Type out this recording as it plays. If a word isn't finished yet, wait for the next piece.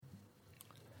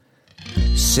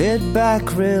Sit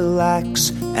back,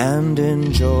 relax, and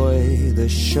enjoy the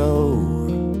show.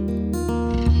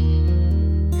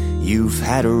 You've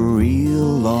had a real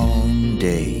long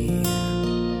day.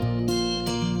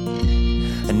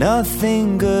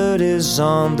 Nothing good is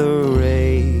on the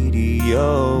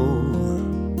radio.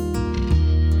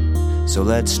 So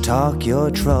let's talk your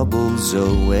troubles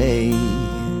away.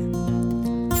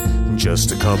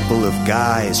 Just a couple of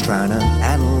guys trying to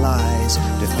analyze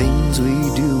the things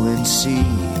we do and see.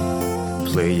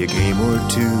 Play a game or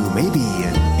two, maybe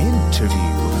an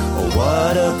interview. Oh,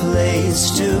 what a place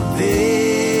to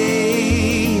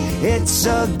be. It's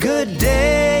a good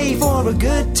day for a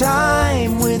good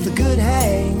time with a good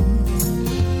hang.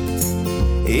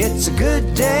 It's a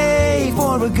good day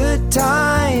for a good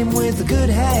time with a good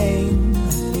hang.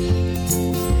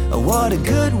 What a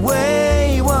good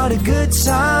way, what a good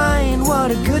sign,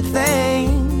 what a good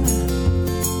thing.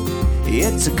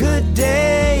 It's a good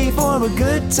day for a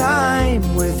good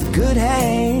time with a good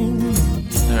hang.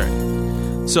 All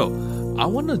right. So, I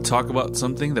want to talk about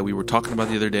something that we were talking about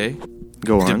the other day.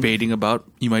 Go on. Debating about,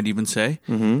 you might even say.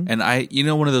 Mm-hmm. And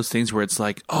one of those things where it's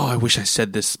like, oh, I wish I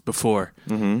said this before.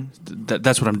 Mm-hmm.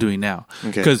 That's what I'm doing now.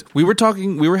 Because we were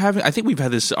having, I think we've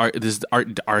had this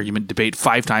argument debate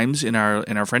 5 times in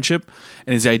our friendship,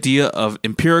 and it's the idea of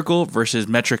empirical versus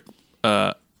metric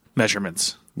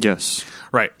measurements. Yes.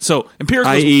 Right. So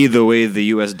empirical, i.e. the way the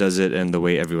U.S. does it and the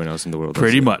way everyone else in the world does it.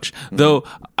 Pretty much. Mm-hmm. Though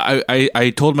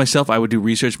I told myself I would do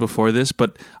research before this,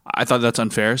 but I thought that's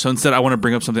unfair. So instead I want to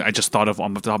bring up something I just thought of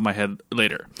on the top of my head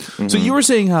later. Mm-hmm. So you were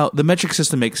saying how the metric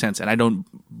system makes sense, and I don't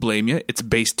blame you. It's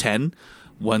base 10,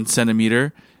 1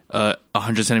 centimeter,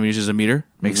 100 centimeters is a meter.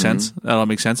 Makes sense. That all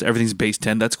makes sense. Everything's base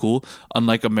 10. That's cool.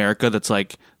 Unlike America, that's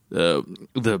like the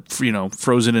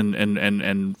frozen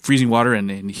and freezing water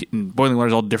and boiling water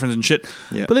is all different and shit.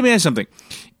 Yeah. But let me ask you something.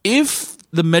 If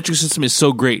the metric system is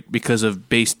so great because of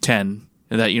base 10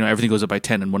 and that everything goes up by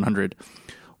 10 and 100,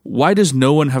 why does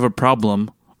no one have a problem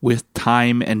with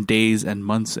time and days and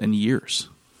months and years?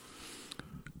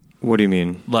 What do you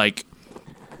mean? Like,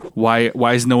 why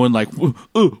is no one like,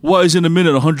 why is in a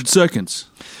minute 100 seconds?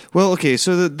 Well, okay,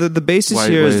 so the basis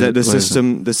here is that the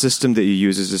system that you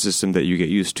use is the system that you get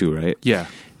used to, right? Yeah.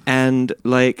 And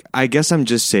I guess I'm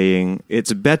just saying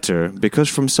it's better because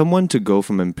from someone to go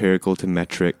from empirical to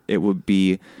metric, it would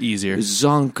be easier,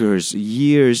 zonkers,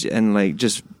 years, and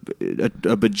just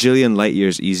a bajillion light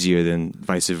years easier than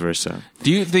vice versa.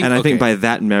 Do you think? And I think by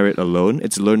that merit alone,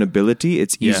 its learnability,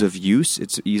 its ease of use,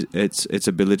 its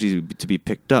ability to be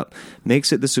picked up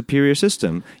makes it the superior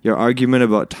system. Your argument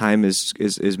about time is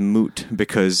moot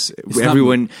because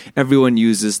everyone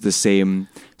uses the same.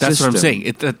 That's system. what I'm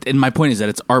saying. And my point is that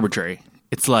it's arbitrary.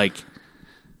 It's like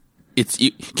can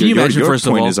you imagine? Your first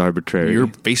point of all, is arbitrary. Your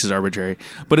face is arbitrary,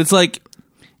 but it's like.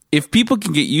 If people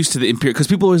can get used to the empirical, because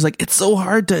people are always like, it's so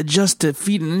hard to adjust to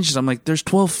feet and inches. I'm like, there's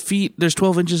 12 feet, there's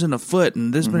 12 inches in a foot,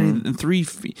 and this many in 3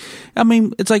 feet. I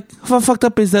mean, it's like, how fucked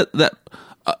up is that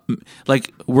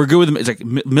we're good with it's like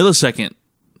millisecond,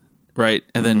 right?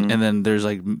 And then there's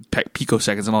like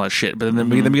picoseconds and all that shit. But then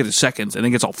we get to seconds, and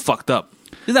then it gets all fucked up.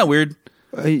 Isn't that weird?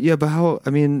 Yeah, but how? I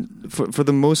mean, for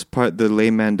the most part, the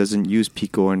layman doesn't use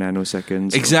pico or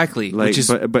nanoseconds. Exactly.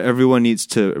 But everyone needs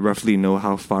to roughly know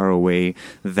how far away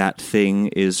that thing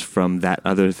is from that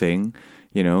other thing,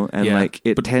 And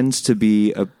it tends to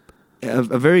be a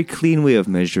very clean way of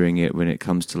measuring it when it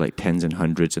comes to tens and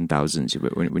hundreds and thousands.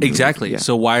 Exactly.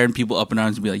 So why aren't people up in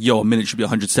arms and be like, yo, a minute should be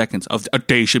 100 seconds, a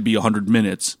day should be 100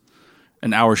 minutes,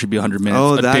 an hour should be 100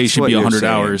 minutes, a day should be 100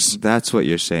 hours. That's what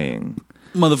you're saying.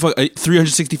 Motherfucker,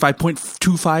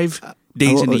 365.25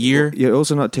 days in a year. You're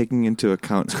also not taking into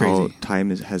account how time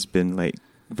has been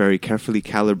very carefully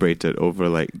calibrated over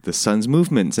the sun's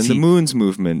movements and the moon's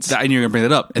movements. I knew you were going to bring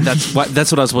that up, and that's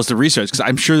what I was supposed to research because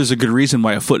I'm sure there's a good reason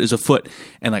why a foot is a foot,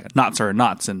 and knots are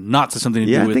knots, and knots has something to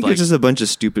do with. I think it's just a bunch of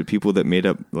stupid people that made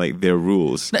up their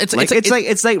rules. It's like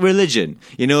religion.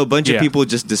 A bunch of people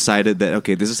just decided that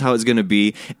okay, this is how it's going to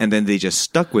be, and then they just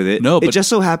stuck with it. It just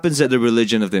so happens that the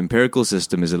religion of the empirical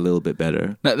system is a little bit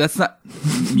better. No, that's not.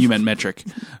 You meant metric.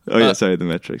 Sorry, the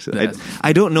metrics.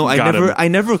 I don't know. I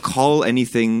never call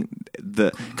anything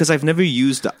because I've never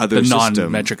used the other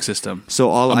non-metric system.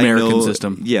 So all American I know,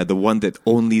 system, the one that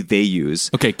only they use.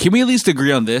 Okay, can we at least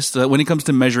agree on this? That when it comes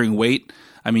to measuring weight,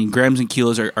 I mean grams and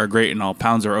kilos are great and all,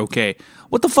 pounds are okay.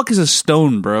 What the fuck is a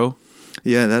stone, bro?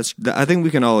 Yeah, I think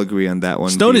we can all agree on that one.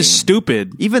 Stone is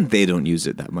stupid. Even they don't use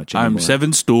it that much anymore. I'm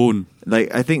 7 stone.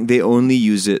 I think they only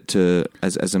use it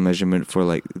as a measurement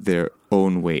for their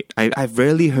own weight. I've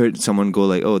rarely heard someone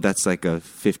go oh, that's a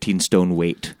 15 stone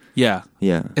weight. Yeah.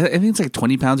 Yeah. I think it's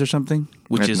 20 pounds or something,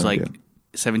 which is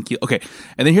 7 kilos. Okay,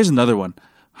 and then here's another one.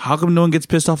 How come no one gets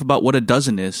pissed off about what a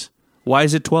dozen is? Why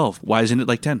is it 12? Why isn't it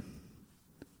like 10?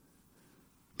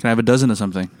 Can I have a dozen of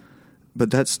something? But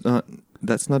that's not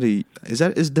a.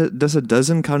 Does a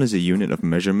dozen count as a unit of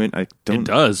measurement? I don't. It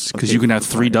does, because you can have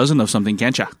 3 dozen of something,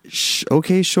 can't you?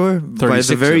 Okay, sure. By the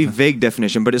 36 very of them. vague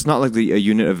definition, but it's not like a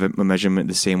unit of a measurement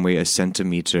the same way as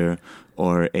centimeter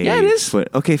or a Yeah, it is. foot.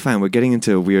 Okay, fine. We're getting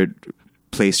into a weird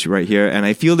place right here, and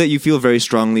I feel that you feel very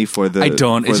strongly for the. I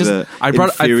don't. It's just I thought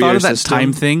of that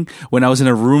time thing when I was in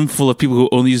a room full of people who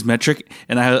only use metric,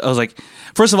 and I was like,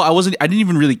 first of all, I didn't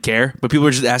even really care, but people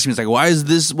were just asking me, it's like, why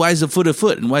is a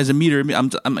foot, and why is a meter?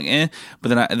 I'm like, eh.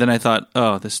 But then I thought,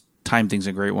 oh, this time thing's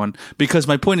a great one, because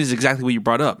my point is exactly what you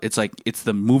brought up. It's like, it's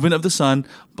the movement of the sun,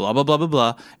 blah blah blah blah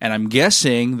blah, and I'm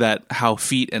guessing that how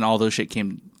feet and all those shit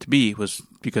came to be was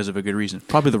because of a good reason.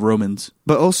 Probably the Romans.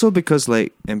 But also because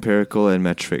like empirical and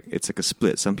metric, it's like a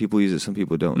split. Some people use it, some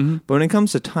people don't. Mm-hmm. But when it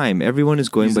comes to time, everyone is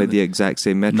going by the exact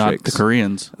same metrics. Not the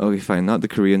Koreans. Okay, fine. Not the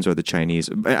Koreans or the Chinese.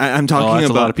 I'm talking That's about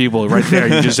a lot of people right there.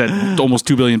 You just said almost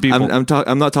 2 billion people.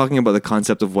 I'm not talking about the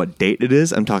concept of what date it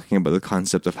is. I'm talking about the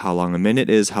concept of how long a minute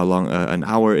is, how long an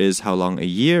hour is, how long a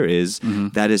year is. Mm-hmm.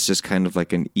 That is just kind of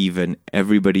like an even.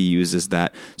 Everybody uses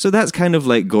that. So that's kind of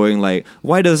like going like,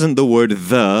 why doesn't the word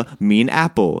 "the" mean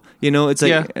apple? You know, it's like,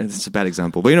 Yeah. it's a bad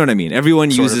example, but you know what I mean. Everyone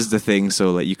Sort uses the thing,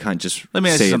 so like you can't just Let me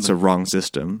ask you say it's a something. wrong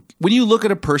system. When you look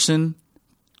at a person,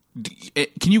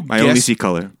 can you I guess? only see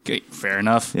color. Okay, fair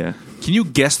enough. Yeah. Can you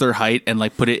guess their height and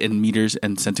like put it in meters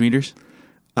and centimeters?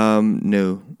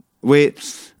 No.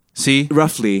 Wait. See?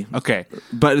 Roughly. Okay.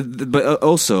 But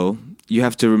also you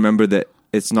have to remember that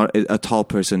it's not a tall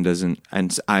person doesn't,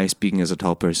 and I speaking as a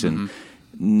tall person,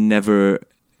 never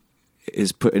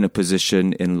is put in a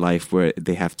position in life where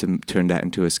they have to turn that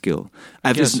into a skill.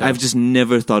 I've just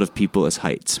never thought of people as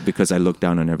heights because I look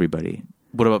down on everybody.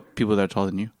 What about people that are taller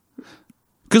than you?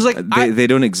 Because like They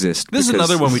don't exist. this is because-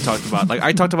 another one we talked about. Like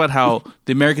I talked about how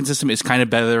the American system is kind of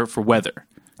better for weather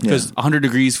because Yeah. 100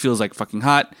 degrees feels like fucking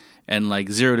hot. And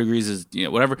like 0 degrees is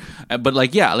whatever, but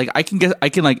like like I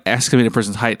can like estimate a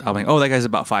person's height. I'm like, oh, that guy's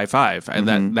about 5'5",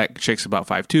 and that chick's about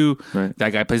 5'2". Right.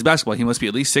 That guy plays basketball. He must be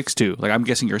at least 6'2". Like I'm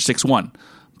guessing you're 6'1".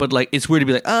 But like it's weird to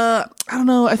be like, I don't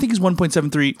know. I think he's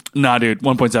 1.73. Nah, dude,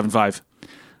 1.75.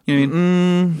 You know what I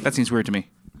mean? That seems weird to me.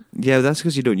 Yeah, that's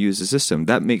because you don't use the system.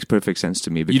 That makes perfect sense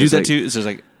to me. Because, You do that like, too. It's just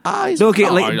like No, okay,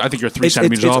 I think you're 3 it's,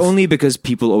 centimeters it's off. only because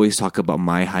people always talk about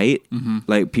my height.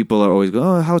 Like people are always going,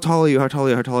 "Oh, how tall are you? How tall are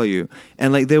you? How tall are you?"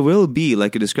 And like there will be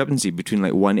like a discrepancy between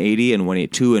like 180 and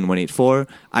 182 and 184.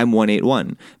 I'm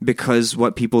 181 because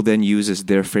what people then use is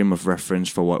their frame of reference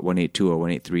for what 182 or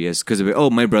 183 is. Because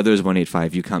my brother is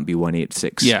 185, you can't be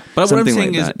 186. Yeah, but what I'm Something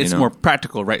saying like is that, it's you know? more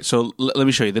practical, right? So let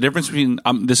me show you the difference between.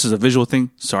 This is a visual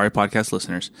thing. Sorry, podcast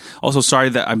listeners. Also, sorry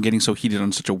that I'm getting so heated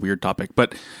on such a weird topic.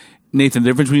 But Nathan, the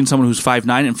difference between someone who's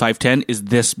 5'9" and 5'10" is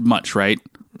this much, right?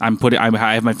 I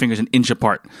have my fingers an inch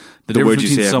apart. The words you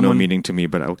say have no meaning to me,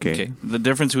 but okay. Okay, the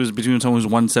difference is between someone who's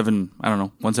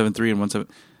 173 and 17.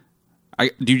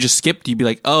 Do you just skip? Do you be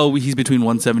like, oh, he's between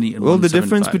 170 and 175? Well, the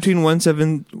difference between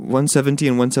 170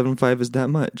 and 175 is that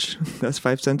much. That's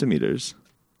 5 centimeters.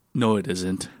 No, it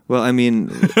isn't. Well, I mean,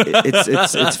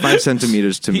 it's 5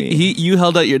 centimeters to me. You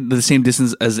held out the same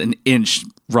distance as an inch,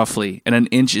 roughly, and an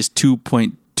inch is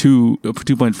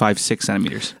 2.56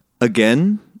 centimeters.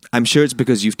 Again, I'm sure it's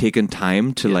because you've taken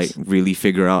time to like really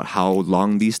figure out how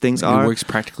long these things are. It works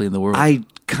practically in the world. I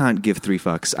can't give 3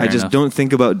 fucks. I just enough. don't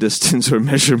think about distance or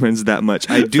measurements that much.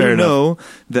 I do Fair know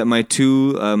that my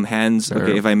two hands.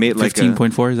 Okay, if I made like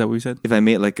 15.4, is that what we said? if I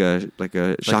made like a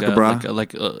shaka bra,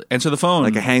 answer the phone,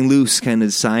 like a hang loose kind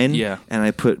of sign, Yeah. and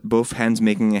I put both hands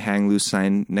making a hang loose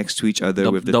sign next to each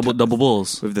other with the double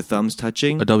bulls, with the thumbs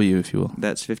touching. a W, if you will.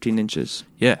 That's 15 inches.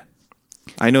 Yeah,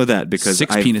 I know that because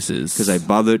 6 penises. Because I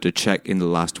bothered to check in the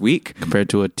last week. compared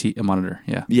to a monitor.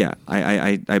 Yeah, Yeah,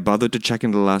 I bothered to check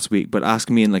in the last week, but ask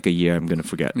me in like a year, I'm gonna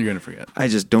forget. you're gonna forget. I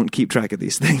just don't keep track of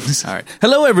these things. All right,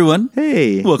 hello everyone.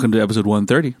 Hey, Welcome to episode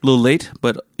 130. A little late,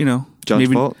 but John's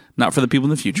maybe fault. not for the people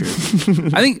in the future.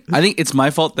 I think it's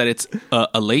my fault that it's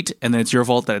a late, and then it's your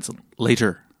fault that it's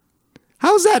later.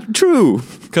 how's that true?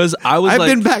 Because I've I've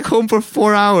been back home for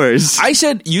 4 hours. I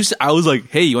said I was like,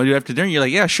 "Hey, you want to do it after dinner?" You're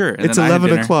like, "Yeah, sure." And It's then I had 11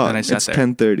 dinner, o'clock. And I sat It's there.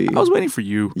 10:30. I was waiting for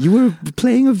you. You were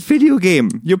playing a video game.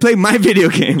 You're playing my video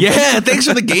game. Yeah, thanks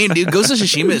for the game, dude. Ghost of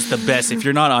Tsushima is the best. If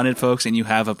you're not on it, folks, and you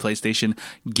have a PlayStation,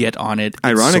 get on it. It's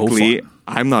Ironically, so fun.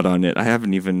 I'm not on it. I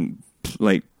haven't even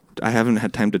I haven't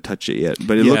had time to touch it yet,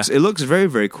 but Yeah. it looks very,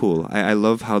 very cool. I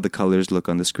love how the colors look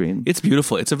on the screen. It's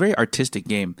beautiful. It's a very artistic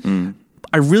game.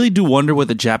 I really do wonder what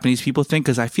the Japanese people think,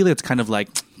 because I feel it's kind of like,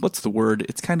 what's the word?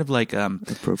 It's kind of like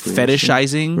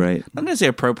fetishizing. Right. I'm going to say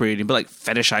appropriating, but like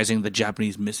fetishizing the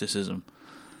Japanese mysticism.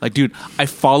 Like, dude, I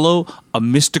follow a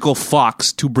mystical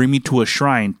fox to bring me to a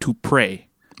shrine to pray.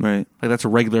 Right. Like, that's a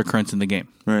regular occurrence in the game.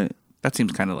 Right. That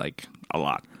seems kind of like a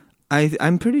lot.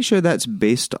 I'm pretty sure that's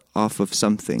based off of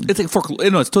something. It's like folklore.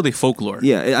 No, it's totally folklore.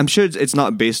 Yeah, I'm sure it's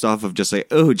not based off of just like,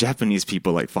 oh, Japanese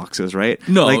people like foxes, right?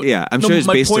 No. Like, yeah, I'm sure it's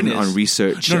my based point on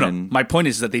research. No, and, my point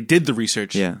is that they did the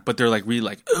research, Yeah. but they're like really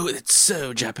like, oh, it's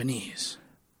so Japanese.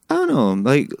 I don't know.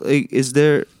 Like, is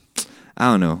there... I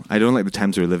don't know. I don't like the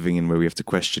times we're living in where we have to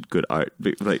question good art,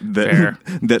 like that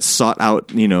that sought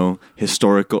out, not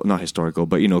historical,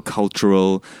 but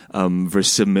cultural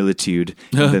verisimilitude,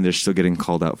 and then they're still getting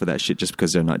called out for that shit just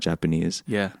because they're not Japanese.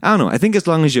 Yeah. I don't know. I think as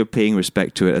long as you're paying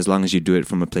respect to it, as long as you do it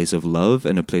from a place of love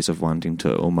and a place of wanting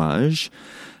to homage,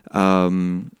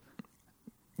 yeah,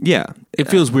 it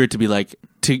feels weird to be like,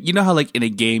 how like in a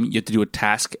game you have to do a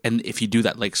task, and if you do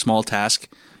that like small task,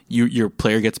 your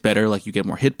player gets better, like you get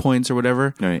more hit points or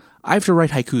whatever. Right. I have to write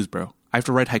haikus, bro. I have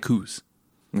to write haikus.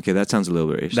 Okay, that sounds a little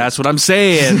bit racist. That's what I'm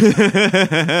saying.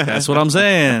 That's what I'm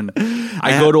saying.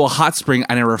 I go to a hot spring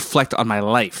and I reflect on my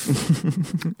life.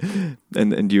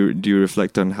 And do you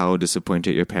reflect on how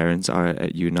disappointed your parents are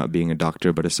at you not being a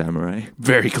doctor but a samurai?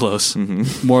 Very close.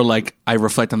 Mm-hmm. More like I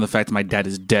reflect on the fact that my dad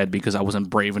is dead because I wasn't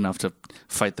brave enough to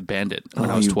fight the bandit when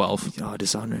I was 12. Oh,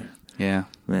 dishonor. Yeah.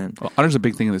 Man. Well, honor's a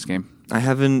big thing in this game. I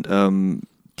haven't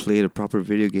played a proper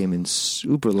video game in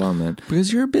super long, man.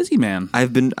 Because you're a busy man.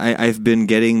 I've been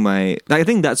getting my... I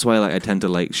think that's why I tend to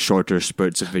like shorter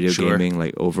spurts of video gaming,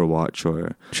 like Overwatch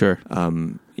or... Sure.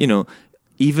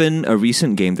 Even a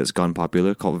recent game that's gone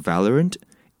popular called Valorant,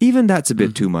 even that's a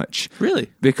bit too much.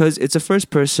 Really? Because it's a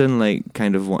first-person, like,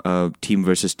 kind of team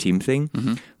versus team thing,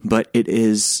 but it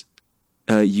is...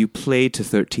 you play to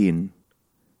 13.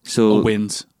 So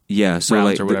wins. Yeah, so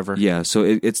rounds like or whatever. So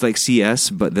it's like CS,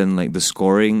 but then like the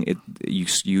scoring,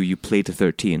 you play to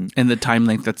 13, and the time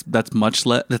length that's much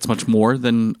more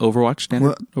than Overwatch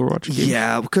standard Overwatch game.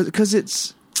 Yeah, because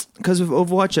with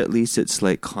Overwatch at least it's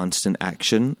like constant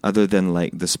action, other than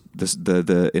like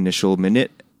the initial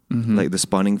minute. Like the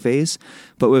spawning phase,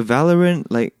 but with Valorant,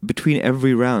 like between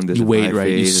every round, there's you a wait, right?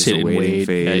 You phase, sit and wait.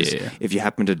 Phase. Yeah. If you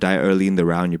happen to die early in the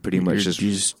round, you're pretty much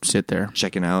you just sit there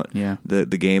checking out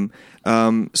the game.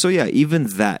 So yeah, even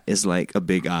that is like a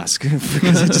big ask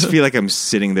because I just feel like I'm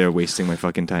sitting there wasting my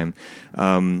fucking time.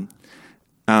 I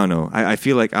don't know. I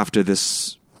feel like after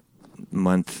this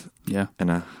month and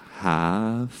a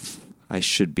half, I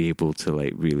should be able to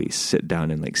like really sit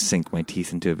down and like sink my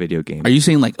teeth into a video game. Are you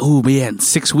saying like, oh man,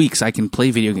 6 weeks I can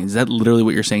play video games? Is that literally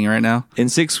what you're saying right now? In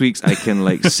 6 weeks, I can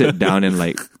like sit down and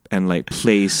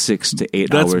play 6 to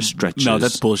 8 hour stretches. No,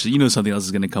 that's bullshit. You know something else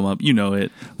is going to come up. You know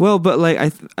it. Well, but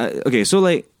like so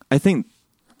like I think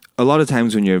a lot of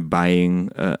times when you're buying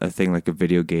a thing like a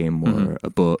video game or a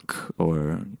book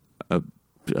or a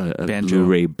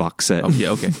Blu-ray box set,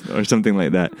 or something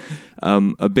like that,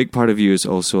 a big part of you is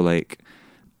also like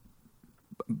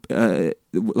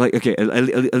okay,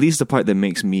 at least the part that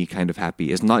makes me kind of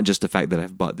happy is not just the fact that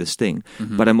I've bought this thing,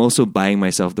 but I'm also buying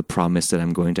myself the promise that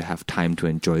I'm going to have time to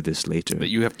enjoy this later. That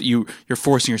you have to, you're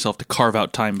forcing yourself to carve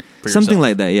out time for something yourself.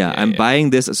 like that. Yeah, I'm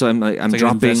buying this, so I'm it's like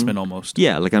dropping an investment almost.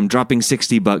 Yeah, like I'm dropping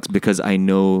 $60 because I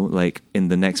know like in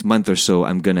the next month or so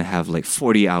I'm gonna have like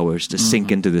 40 hours to sink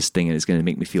into this thing, and it's gonna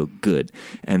make me feel good.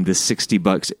 And this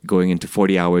 $60 going into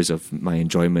 40 hours of my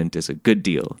enjoyment is a good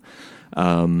deal.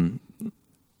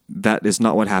 That is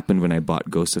not what happened when I bought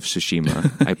Ghost of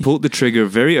Tsushima. I pulled the trigger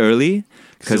very early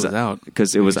because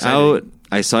it was out.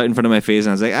 I saw it in front of my face and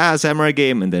I was like, samurai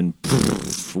game, and then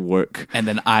work. And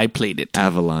then I played it.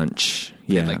 Avalanche.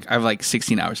 Yeah. I have like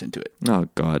 16 hours into it. Oh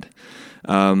God.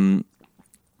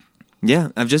 Yeah,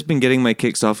 I've just been getting my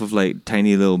kicks off of like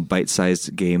tiny little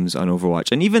bite-sized games on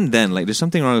Overwatch. And even then, like there's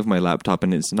something wrong with my laptop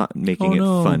and it's not making it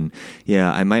fun.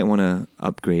 Yeah, I might want to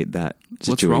upgrade that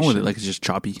situation. What's wrong with it? Like it's just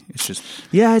choppy. It's just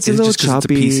it's a little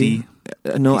choppy. It's a PC?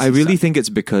 No, PC I really stuff. think it's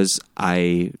because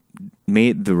I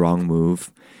made the wrong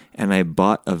move and I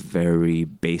bought a very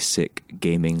basic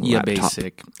gaming laptop.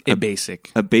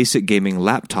 A basic gaming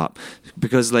laptop.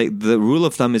 Because like the rule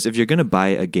of thumb is if you're going to buy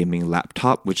a gaming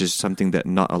laptop, which is something that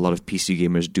not a lot of PC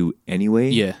gamers do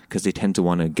anyway, because they tend to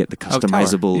want to get the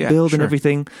customizable build and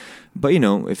everything. But you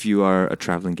know, if you are a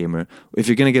traveling gamer, if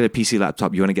you're going to get a PC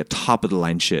laptop, you want to get top of the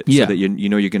line shit so that you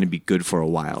know you're going to be good for a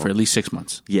while. For at least 6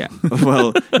 months. Yeah.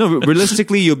 Well, no,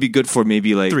 realistically you'll be good for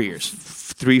maybe like 3 years.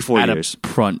 3-4 years.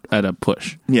 At a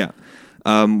push. Yeah.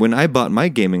 When I bought my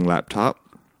gaming laptop,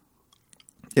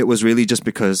 it was really just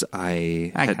because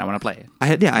I I want to play it. I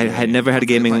had never had a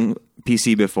gaming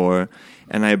PC before,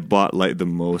 and I bought like the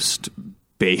most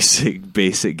basic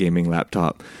gaming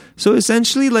laptop. So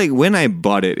essentially, like when I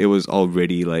bought it, it was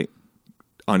already like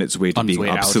on its way to being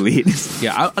obsolete.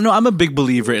 Yeah, I'm a big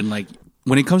believer in like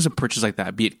when it comes to purchases like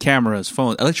that, be it cameras,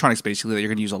 phones, electronics, basically that you're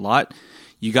going to use a lot.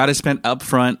 You got to spend up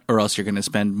front, or else you're going to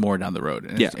spend more down the road.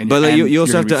 But like, you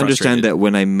also have to understand that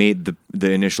when I made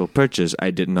the initial purchase, I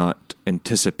did not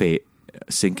anticipate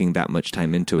sinking that much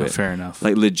time into it. Fair enough.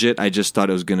 Like legit, I just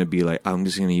thought it was going to be like, I'm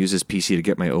just going to use this PC to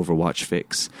get my Overwatch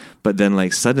fix. But then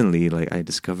like suddenly, like I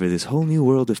discovered this whole new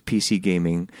world of PC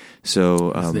gaming.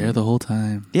 So it's there the whole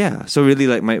time. Yeah. So really,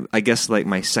 like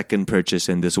my second purchase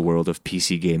in this world of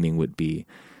PC gaming would be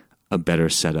a better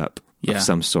setup of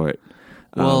some sort.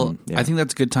 Well, I think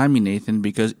that's good timing, Nathan,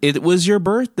 because it was your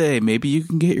birthday. Maybe you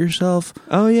can get yourself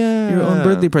your own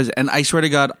birthday present. And I swear to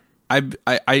God, I've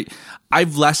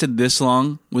lasted this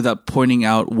long without pointing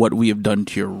out what we have done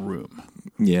to your room.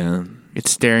 Yeah.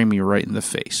 It's staring me right in the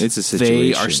face. It's a situation.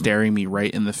 They are staring me right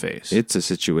in the face. It's a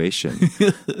situation.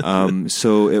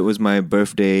 So it was my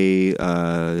birthday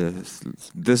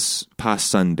this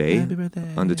past Sunday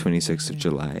on the 26th of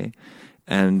July.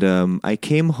 And I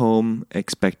came home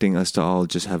expecting us to all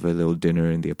just have a little dinner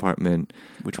in the apartment.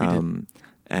 Which we did.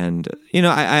 And, you know,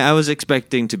 I was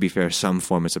expecting, to be fair, some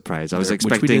form of surprise. I was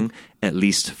expecting at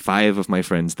least 5 of my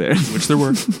friends there. Which there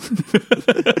were.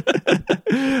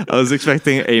 I was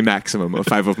expecting a maximum of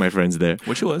 5 of my friends there.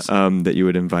 Which it was. That you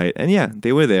would invite. And yeah,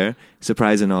 they were there.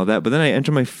 Surprise and all that. But then I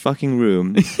enter my fucking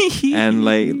room and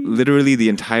like literally the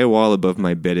entire wall above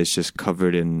my bed is just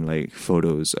covered in like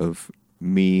photos of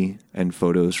me and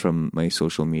photos from my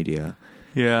social media.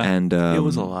 Yeah. And it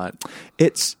was a lot.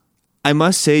 It's, I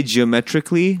must say,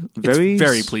 geometrically,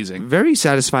 very pleasing. Very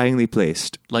satisfyingly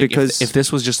placed. Like because if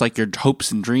this was just like your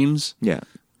hopes and dreams. Yeah.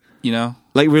 You know?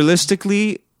 Like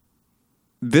realistically,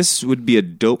 this would be a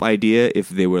dope idea if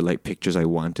they were like pictures I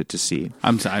wanted to see.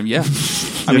 Yeah. I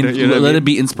mean, let it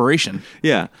be inspiration.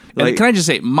 Yeah. Like, can I just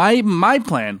say, my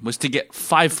plan was to get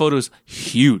 5 photos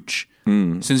huge.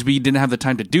 Since we didn't have the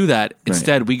time to do that,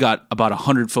 instead we got about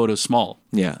 100 photos small.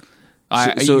 Yeah.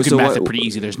 You can math it pretty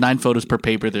easy. There's 9 photos per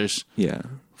paper. There's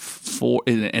 4,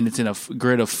 and it's in a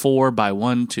grid of 4 by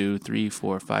 1, 2, 3,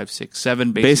 4, 5, 6,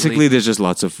 7. Basically, there's just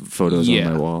lots of photos on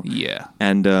my wall. Yeah,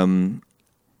 and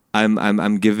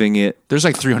I'm giving it. There's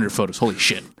like 300 photos. Holy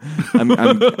shit!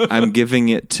 I'm giving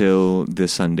it till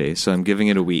this Sunday, so I'm giving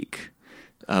it a week.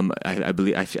 I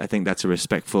believe I think that's a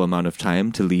respectful amount of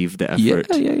time to leave the effort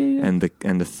and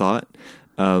the thought.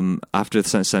 After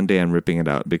Sunday, I'm ripping it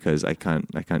out because I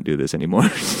can't do this anymore.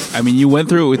 I mean, you went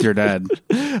through it with your dad.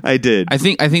 I did. I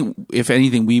think if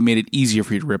anything, we made it easier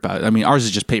for you to rip out. I mean, ours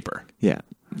is just paper. Yeah.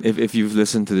 If you've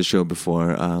listened to the show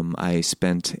before, I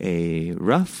spent a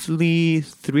roughly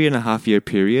 3.5 year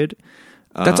period.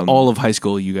 That's all of high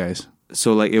school, you guys.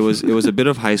 So like it was a bit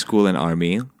of high school and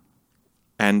army,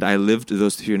 and I lived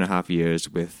those 3.5 years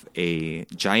with a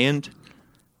giant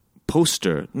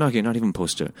poster. No, okay, not even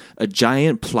poster. A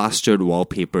giant plastered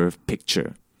wallpaper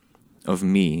picture of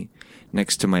me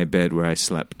next to my bed where I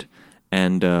slept,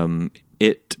 and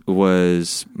it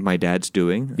was my dad's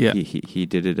doing. Yeah, he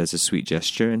did it as a sweet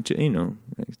gesture, and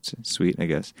it's sweet, I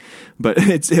guess. But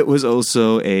it was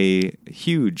also a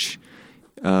huge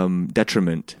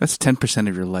detriment. That's 10%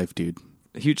 of your life, dude.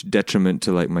 A huge detriment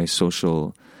to like my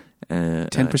social.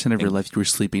 10% of your life you were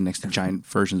sleeping next to giant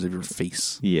versions of your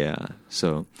face. Yeah.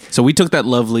 So we took that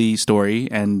lovely story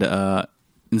and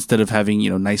instead of having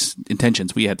nice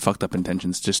intentions, we had fucked up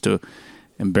intentions just to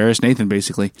embarrass Nathan.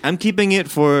 Basically, I'm keeping it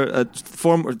for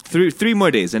 3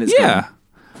 more days, and it's gone.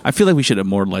 I feel like we should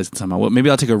immortalize it somehow. Well, maybe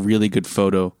I'll take a really good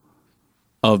photo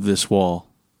of this wall,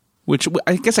 which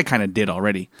I guess I kind of did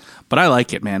already, but I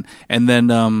like it, man. And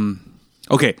then.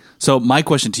 Okay, so my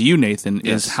question to you, Nathan,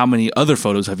 is how many other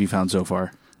photos have you found so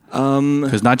far?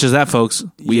 Because not just that, folks.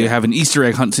 We have an Easter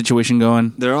egg hunt situation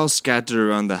going. They're all scattered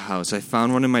around the house. I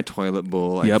found one in my toilet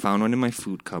bowl. Yep. I found one in my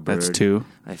food cupboard. That's 2.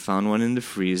 I found one in the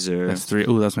freezer. That's 3.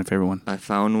 Oh, that's my favorite one. I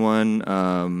found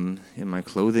one in my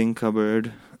clothing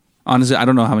cupboard. Honestly, I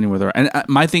don't know how many more there are. And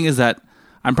my thing is that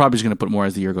I'm probably just going to put more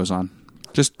as the year goes on.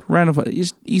 Just random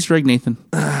Easter egg Nathan.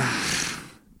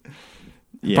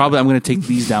 Yeah. Probably I'm going to take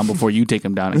these down before you take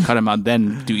them down and cut them out,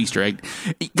 then do Easter egg.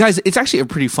 Guys, it's actually a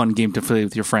pretty fun game to play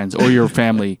with your friends or your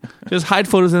family. Just hide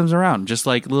photos of them around, just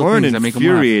like little things that make them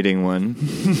laugh. Or an infuriating one.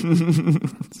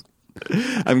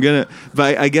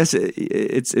 But I guess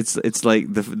it's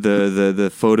like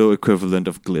the photo equivalent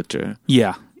of glitter.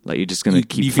 Yeah. Like you're just gonna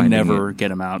keep. You can finding never it. get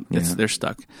them out. Yeah. They're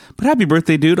stuck. But happy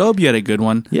birthday, dude! I hope you had a good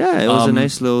one. Yeah, it was a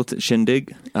nice little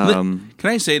shindig. Can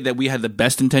I say that we had the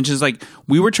best intentions? Like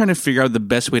we were trying to figure out the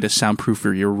best way to soundproof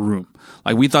your room.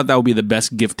 Like we thought that would be the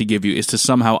best gift to give you is to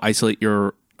somehow isolate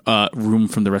your room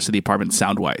from the rest of the apartment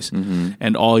sound wise.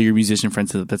 And all your musician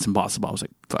friends said that's impossible. I was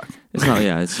like, fuck. It's not.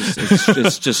 Yeah,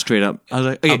 it's just straight up. I was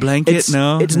like, a blanket? It's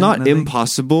not nothing?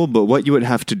 impossible, but what you would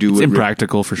have to do. It's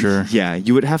impractical for sure. Yeah,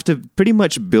 you would have to pretty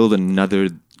much build another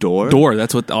door.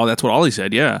 That's what Ollie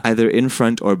said. Yeah, Either in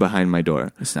front or behind my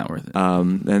door. it's not worth it.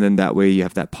 And then that way you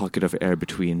have that pocket of air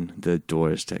between the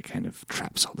doors that kind of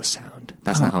traps all the sound.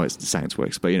 That's not how science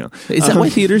works, but you know. Is that why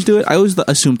theaters do it? I always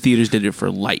assumed theaters did it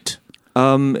for light.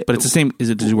 But it's the same. Is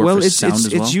it? Does it work for sound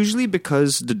as well? It's usually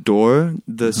because the door,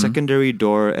 the secondary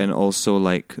door, and also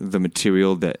like the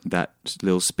material that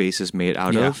little space is made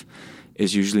out of,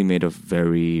 is usually made of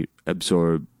very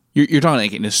absorb. You're talking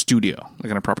like in a studio,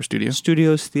 like in a proper studio.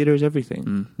 Studios, theaters,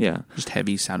 everything. Yeah, Just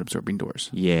heavy sound absorbing doors.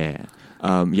 yeah,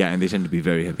 and they tend to be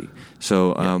very heavy.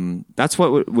 So that's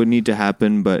what would need to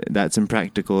happen, but that's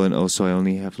impractical. And also, I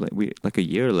only have like a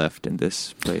year left in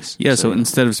this place. Yeah. So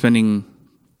instead of spending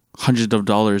hundreds of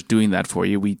dollars doing that for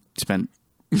you, we spent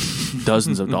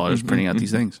dozens of dollars printing out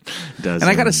these things. And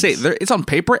I gotta say, it's on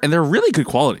paper and they're really good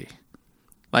quality.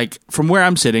 Like from where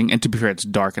I'm sitting, and to be fair, it's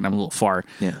dark and I'm a little far.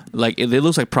 Yeah. Like it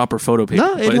looks like proper photo paper.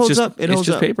 No, it holds up. It's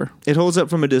just paper. It holds up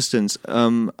from a distance.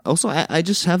 Also, I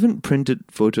just haven't printed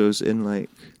photos in like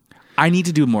I need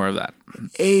to do more of that.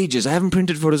 ages. I haven't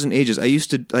printed photos in ages. I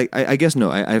used to I guess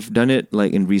no. I've done it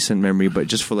like in recent memory, but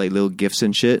just for like little gifts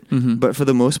and shit. But for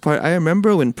the most part, I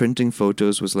remember when printing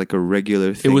photos was like a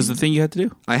regular thing. It was the thing you had to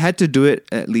do. I had to do it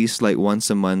at least like once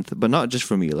a month, but not just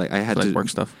for me. Like I had Like to work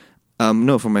stuff.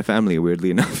 No, for my family. Weirdly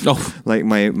enough, like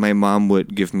my mom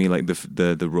would give me like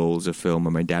the rolls of film,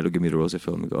 or my dad would give me the rolls of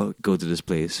film and go, oh, go to this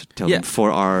place, tell them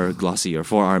 4R glossy or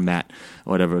 4R matte,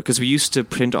 or whatever. Because we used to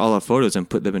print all our photos and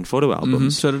put them in photo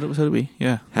albums. So did we.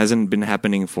 Yeah. Hasn't been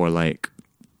happening for like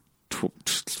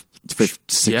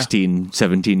 16,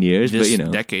 17 years, This but you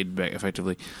know, decade back,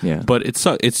 effectively. Yeah. But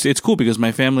it's cool because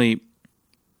my family.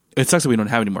 It sucks that we don't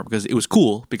have it anymore because it was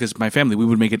cool because my family, we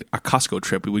would make it a Costco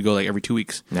trip. We would go like every 2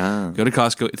 weeks. Ah. Go to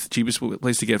Costco. It's the cheapest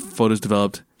place to get photos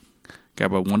developed.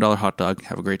 Grab a $1 hot dog.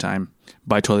 Have a great time.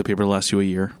 Buy toilet paper to last you a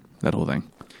year. That whole thing.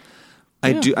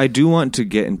 I do want to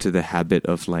get into the habit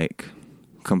of like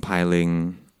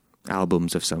compiling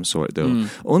albums of some sort though.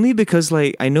 Only because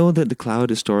like I know that the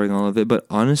cloud is storing all of it, but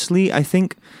honestly, I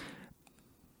think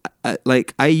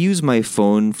I use my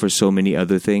phone for so many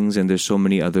other things, and there's so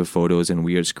many other photos and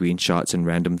weird screenshots and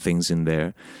random things in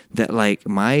there that like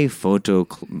my photo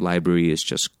library is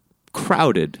just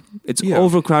crowded. It's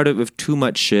overcrowded with too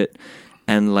much shit.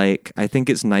 And like I think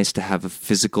it's nice to have a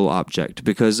physical object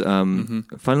because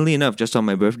funnily enough, just on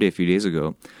my birthday a few days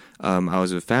ago, I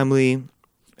was with family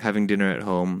having dinner at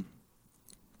home,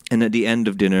 and at the end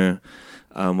of dinner,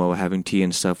 while we're having tea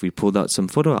and stuff, we pulled out some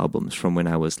photo albums from when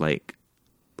I was like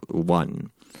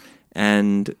 1.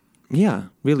 And yeah,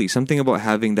 really something about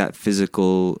having that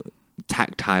physical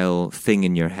tactile thing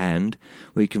in your hand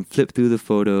where you can flip through the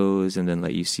photos and then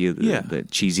like you see the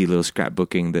cheesy little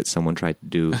scrapbooking that someone tried to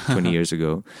do 20 years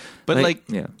ago. But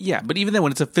but even then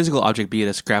when it's a physical object, be it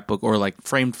a scrapbook or like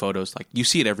framed photos, like you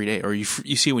see it every day or you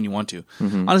see it when you want to.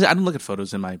 Honestly, I don't look at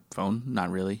photos in my phone. Not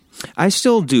really. I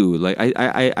still do. Like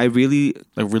I really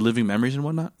like reliving memories and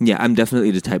whatnot. Yeah, I'm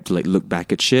definitely the type to like look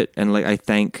back at shit, and like I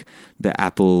thank the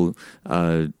Apple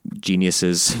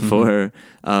geniuses for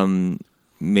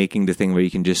making the thing where you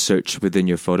can just search within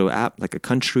your photo app, like a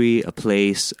country, a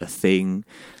place, a thing.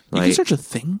 Like, you can search a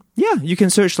thing? Yeah, you can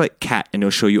search like cat, and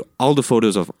it'll show you all the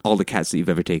photos of all the cats that you've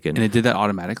ever taken. And it did that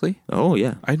automatically? Oh,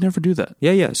 yeah. I'd never do that.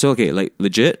 Yeah. So, okay, like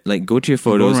legit, like go to your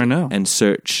photos right now. and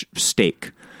search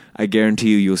steak. I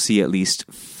guarantee you'll see at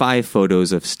least 5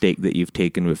 photos of steak that you've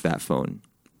taken with that phone.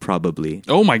 Probably.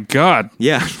 Oh my God.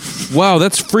 Yeah. Wow,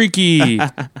 that's freaky.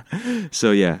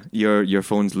 So yeah, your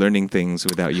phone's learning things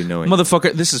without you knowing.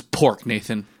 Motherfucker, this is pork,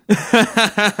 Nathan.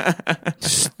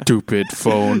 Stupid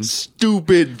phone.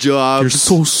 Stupid jobs. You're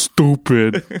so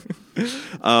stupid.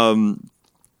 But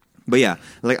yeah,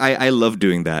 like I love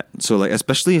doing that. So like,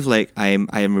 especially if like I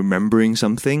am remembering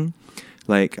something.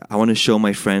 Like, I want to show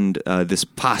my friend this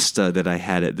pasta that I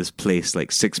had at this place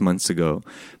like 6 months ago,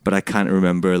 but I can't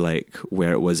remember like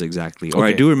where it was exactly. Or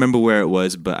I do remember where it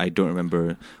was, but I don't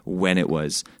remember when it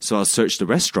was. So I'll search the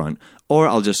restaurant. Or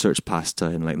I'll just search pasta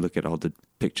and like look at all the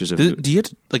pictures of Do food. you have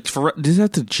to, like, does it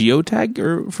have to geotag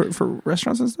or for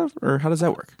restaurants and stuff? Or how does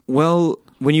that work? Well,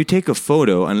 when you take a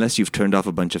photo, unless you've turned off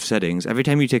a bunch of settings, every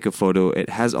time you take a photo, it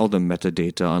has all the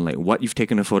metadata on like what you've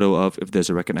taken a photo of, if there's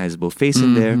a recognizable face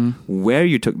in there, where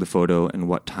you took the photo, and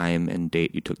what time and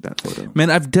date you took that photo. Man,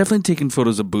 I've definitely taken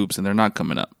photos of boobs and they're not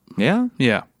coming up. Yeah?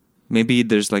 Yeah, Maybe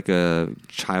there's like a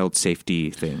child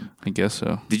safety thing. I guess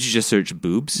so. Did you just search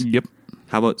boobs? Yep.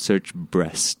 How about search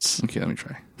breasts? Okay, let me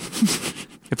try.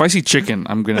 If I see chicken,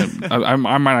 I'm gonna. I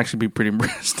might actually be pretty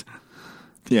impressed.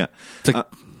 Yeah. It's like,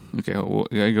 okay, well,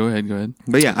 yeah, go ahead.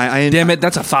 But yeah, I Damn it,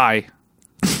 that's a thigh.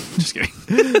 Just kidding.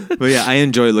 But yeah, I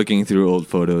enjoy looking through old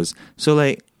photos. So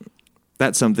like,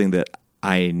 that's something that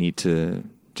I need to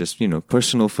just,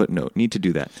 personal footnote, need to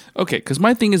do that. Okay, because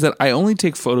my thing is that I only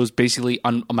take photos basically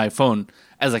on my phone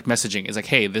as like messaging. It's like,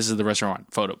 hey, this is the restaurant,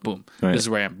 photo, boom. Right. This is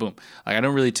where I am, boom. Like, I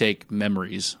don't really take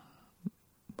memories.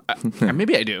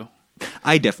 Maybe I do.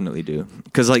 I definitely do.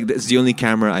 Because like, it's the only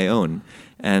camera I own.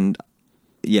 And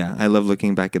yeah, I love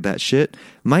looking back at that shit.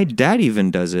 My dad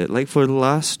even does it. Like for the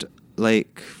last,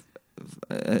 like,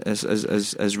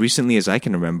 as recently as I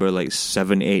can remember, like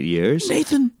 7-8 years.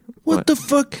 Nathan, what What? the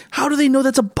fuck? How do they know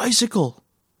that's a bicycle?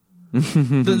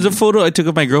 There's a photo I took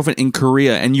of my girlfriend in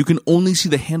Korea, and you can only see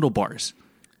the handlebars.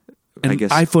 And I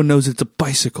guess iPhone knows it's a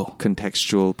bicycle.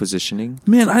 contextual positioning.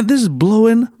 Man, this is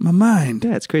blowing my mind.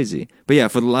 Yeah, it's crazy. But yeah,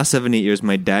 for the last 7-8 years,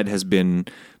 my dad has been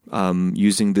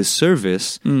using this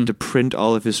service to print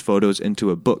all of his photos into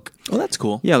a book. Oh, that's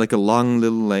cool. Yeah, like a long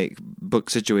little like book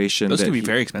situation. Those that can be he-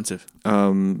 very expensive.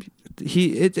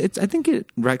 I think it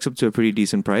racks up to a pretty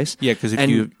decent price. Yeah, because if And-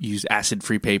 you use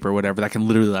acid-free paper or whatever, that can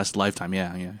literally last a lifetime.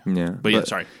 Yeah. Yeah, But yeah,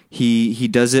 sorry. He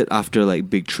does it after like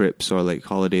big trips or like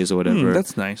holidays or whatever.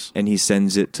 That's nice. And he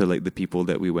sends it to like the people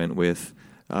that we went with.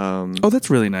 Oh, that's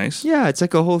really nice. Yeah, it's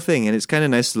like a whole thing, and it's kind of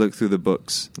nice to look through the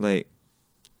books. Like,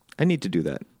 I need to do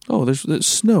that. Oh, there's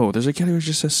snow. There's a category that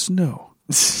just says snow.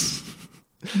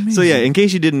 So yeah, in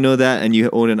case you didn't know that, and you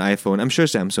own an iPhone, I'm sure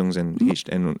Samsungs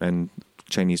and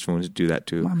Chinese phones do that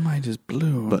too. My mind is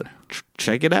blown. But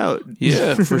check it out.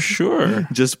 yeah, for sure.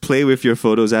 Just play with your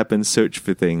Photos app and search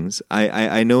for things.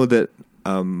 I know that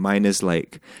mine is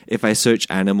like, if I search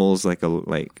animals, like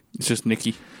It's just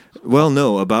Nikki. well,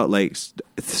 no, about like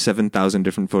 7,000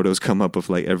 different photos come up of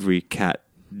like every cat,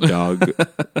 dog,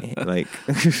 like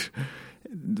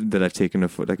that I've taken a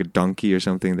photo, like a donkey or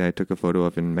something that I took a photo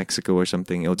of in Mexico or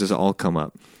something. It'll just all come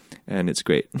up, and it's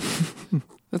great.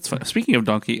 That's fine. Speaking of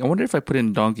donkey, I wonder if I put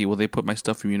in donkey, will they put my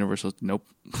stuff from Universal? Nope.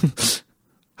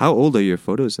 How old are your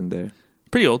photos in there?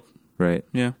 Pretty old. Right.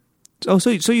 Yeah. Oh, so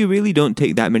you really don't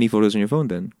take that many photos on your phone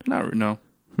then? No.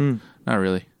 Not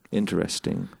really.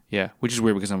 Interesting. Yeah, which is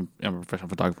weird because I'm a professional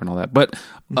photographer and all that. But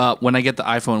when I get the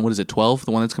iPhone, what is it, 12?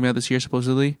 The one that's coming out this year,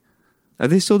 supposedly? Are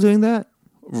they still doing that?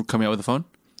 We're coming out with a phone?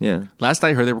 Yeah. Last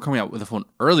I heard, they were coming out with a phone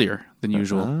earlier than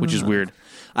usual, which is weird.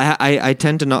 I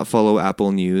tend to not follow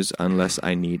Apple News unless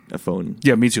I need a phone.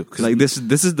 Yeah, me too. 'Cause Like this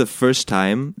is the first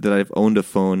time that I've owned a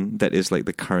phone that is like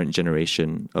the current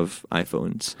generation of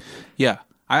iPhones. Yeah,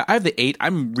 I have the 8.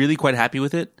 I'm really quite happy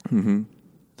with it. Mm-hmm.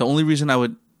 The only reason I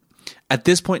would, at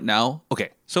this point now, okay,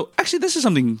 so actually this is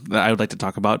something that I would like to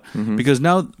talk about because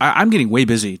now I'm getting way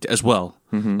busy as well.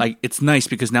 Like, it's nice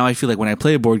because now I feel like when I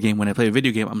play a board game, when I play a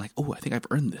video game, I'm like, oh, I think I've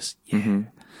earned this. Yeah.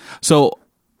 So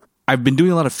I've been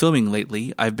doing a lot of filming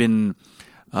lately. I've been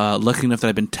lucky enough that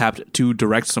I've been tapped to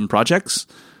direct some projects,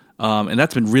 and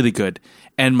that's been really good.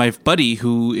 And my buddy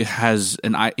who has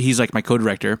he's like my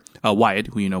co-director, Wyatt,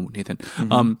 who you know, Nathan.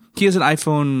 He has an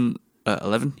iPhone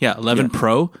 11, 11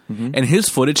 Pro, and his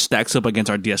footage stacks up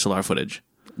against our DSLR footage.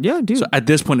 Yeah, dude. So at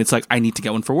this point, it's like I need to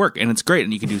get one for work, and it's great.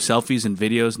 And you can do selfies and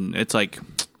videos, and it's like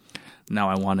now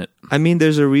I want it. I mean,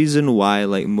 there's a reason why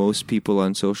like most people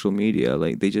on social media,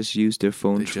 like they just use their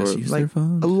phones for like a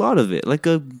lot of it, like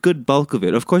a good bulk of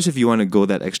it. Of course, if you want to go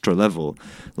that extra level,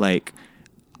 like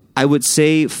I would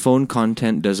say phone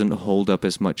content doesn't hold up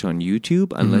as much on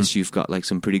YouTube unless you've got like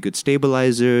some pretty good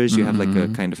stabilizers, you have like a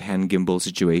kind of hand gimbal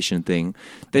situation thing,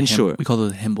 then sure. We call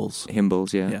those himbles.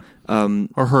 Himbles, yeah.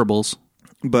 Or herbals.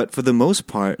 But for the most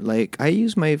part, like I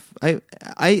use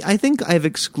I think I've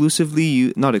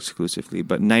exclusively, not exclusively,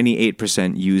 but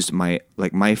 98% used my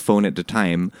phone at the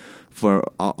time for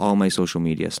all my social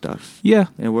media stuff. Yeah.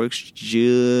 And it works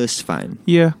just fine.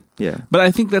 Yeah. Yeah. But I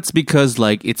think that's because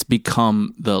like it's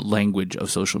become the language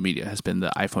of social media has been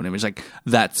the iPhone image, like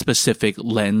that specific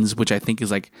lens, which I think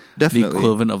is like Definitely. the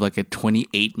equivalent of like a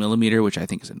 28 millimeter, which I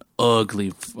think is an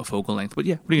ugly focal length. But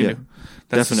yeah, what are you gonna do?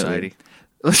 That's Definitely. society.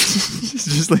 It's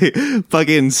just like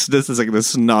fucking, this is like the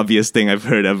snobbiest thing I've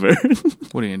heard ever.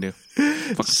 What are you gonna do?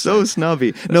 So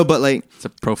snobby. No, but like, It's a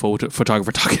pro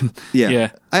photographer talking.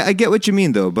 yeah. I get what you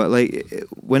mean though, but like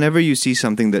whenever you see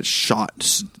something that's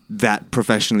shot that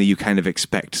professionally, you kind of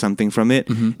expect something from it.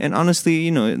 And honestly,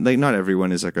 you know, like not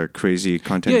everyone is like a crazy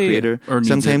content creator. Or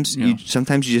sometimes needs it, you know.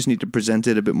 sometimes you just need to present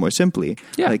it a bit more simply.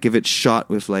 Yeah. Like if it's shot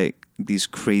with like these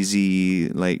crazy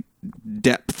like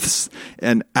depths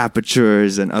and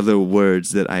apertures and other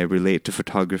words that I relate to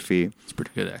photography, It's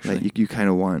pretty good, actually. like you kind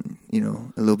of want, you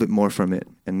know, a little bit more from it,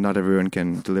 and not everyone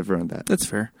can deliver on that. That's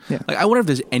fair. Yeah. Like, I wonder if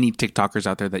there's any TikTokers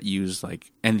out there that use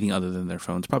like anything other than their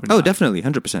phones. Probably Oh, not. definitely,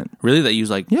 100%. Really? That use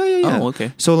like... Yeah. Oh,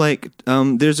 okay. So like,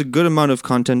 there's a good amount of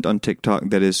content on TikTok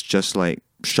that is just like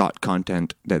shot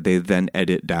content that they then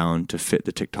edit down to fit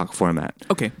the TikTok format.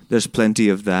 Okay. There's plenty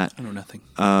of that. I know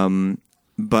nothing.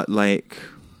 But like,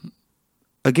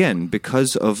 again,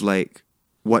 because of like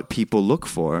what people look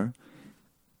for,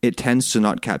 it tends to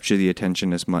not capture the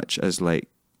attention as much as like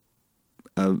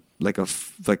a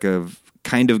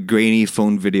kind of grainy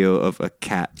phone video of a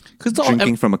cat 'Cause it's all-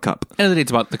 drinking from a cup. End of the day, it's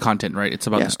about the content, right? It's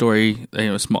about Yeah. the story, you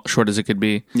know, small, short as it could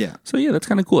be. Yeah. So yeah, that's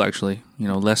kind of cool, actually. You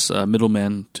know, less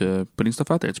middlemen to putting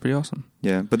stuff out there. It's pretty awesome.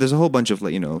 Yeah, but there's a whole bunch of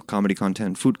like, you know, comedy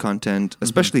content, food content,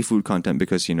 especially food content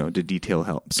because, you know, the detail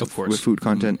helps. Of course. With food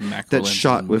content Macro that's lens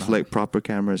shot and with whatnot. like proper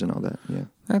cameras and all that. Yeah.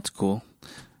 That's cool.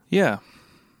 Yeah.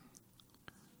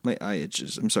 My eye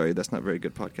itches. I'm sorry, that's not very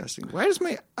good podcasting. Why does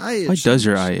my eye itch? Why does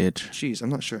your eye itch? Jeez, I'm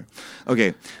not sure.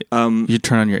 Okay. You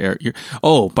turn on your air.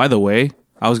 Oh, by the way,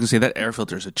 I was gonna say that air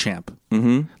filter is a champ.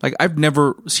 Mm-hmm. Like I've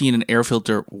never seen an air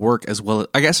filter work as well.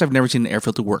 I guess I've never seen an air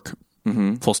filter work.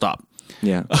 Mm-hmm. Full stop.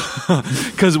 Yeah.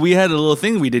 Because we had a little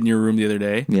thing we did in your room the other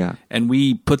day. Yeah. And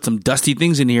we put some dusty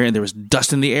things in here, and there was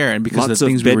dust in the air. And because Lots of the of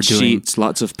things we bed were doing, sheets,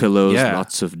 lots of pillows, Yeah.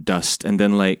 lots of dust, and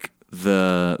then like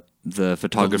the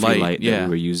photography light, light that yeah. we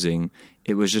were using,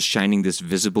 it was just shining this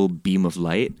visible beam of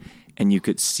light, and you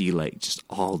could see like just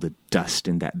all the dust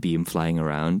in that beam flying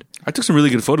around. I took some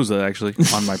really good photos of that actually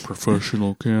on my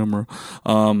professional camera.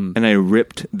 And I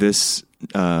ripped this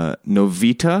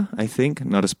Novita, I think,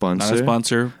 not a sponsor, Not a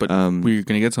sponsor, but we're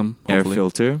gonna get some air hopefully.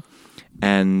 filter,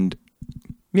 and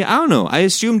yeah, I don't know. I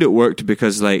assumed it worked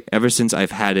because like ever since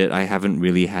I've had it, I haven't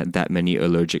really had that many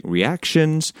allergic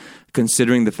reactions.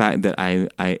 Considering the fact that I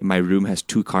my room has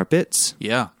 2 carpets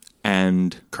Yeah,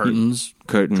 and curtains,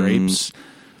 drapes.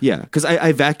 Yeah, because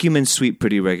I vacuum and sweep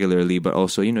pretty regularly, but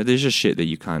also, you know, there's just shit that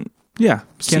you can't. Yeah,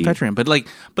 See. can't factor in. But like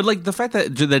the fact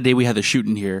that that day we had the shoot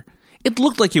in here, it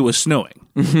looked like it was snowing.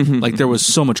 Like there was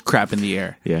so much crap in the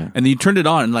air. Yeah. And then you turned it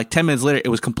on, and like 10 minutes later, it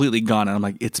was completely gone. And I'm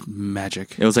like, it's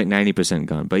magic. It was like 90%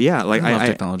 gone. But yeah, like I love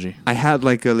technology. I had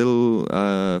like a little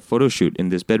photo shoot in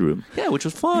this bedroom Yeah, which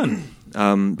was fun.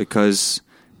 because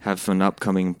have an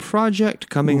upcoming project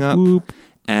coming up. Whoop.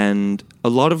 And a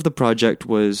lot of the project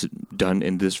was done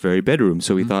in this very bedroom.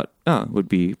 So we thought, it would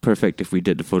be perfect if we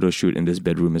did the photo shoot in this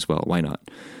bedroom as well. Why not?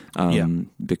 Yeah.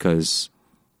 Because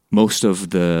most of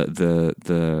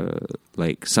the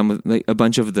like some of like a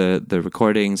bunch of the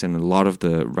recordings and a lot of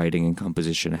the writing and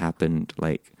composition happened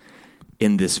like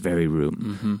in this very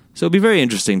room. So it'll be very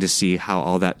interesting to see how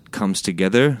all that comes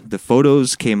together. The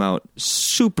photos came out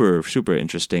super, super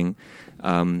interesting.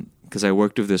 Because I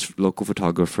worked with this local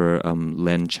photographer,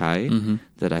 Len Chai,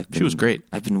 that She was great.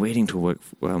 I've been waiting to work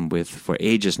with for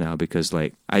ages now because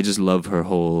like I just love her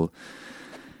whole.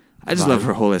 Love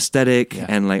her whole aesthetic, Yeah.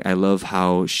 and like I love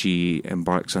how she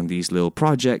embarks on these little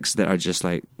projects that are just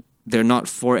like they're not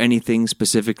for anything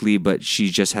specifically, but she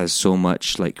just has so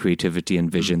much like creativity and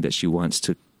vision that she wants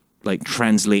to like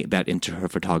translate that into her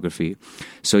photography.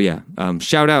 So yeah,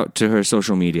 shout out to her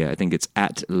social media. I think it's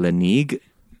at Leneigh,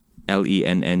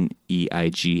 Lenneigh.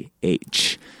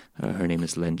 Her name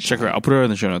is Len. Check her out. I'll put her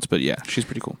in the show notes. But yeah, she's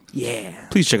pretty cool. Yeah.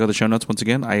 Please check out the show notes once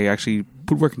again. I actually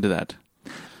put work into that.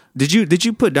 Did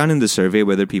you put down in the survey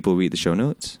whether people read the show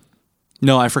notes?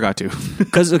 No, I forgot to.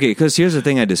 Because here's the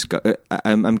thing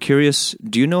I'm curious.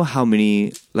 Do you know how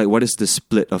many, like, what is the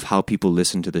split of how people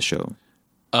listen to the show?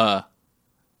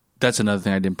 That's another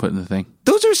thing I didn't put in the thing.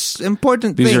 Those are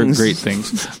important These things. are great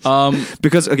things.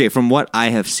 Because, from what I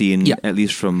have seen, Yeah. at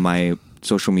least from my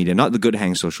social media, not the Good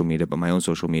Hang social media, but my own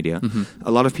social media,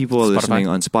 a lot of people are Spotify. listening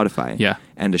on Spotify. Yeah.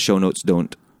 And the show notes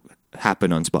don't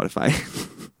happen on Spotify.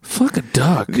 Fuck a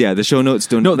duck. Yeah, the show notes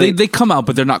don't. No, they come out,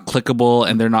 but they're not clickable,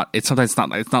 and they're not. It's sometimes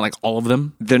it's not like all of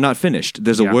them. They're not finished.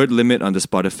 There's a Yeah. word limit on the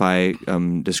Spotify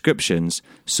descriptions,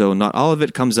 so not all of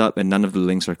it comes up, and none of the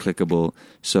links are clickable.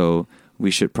 So we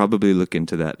should probably look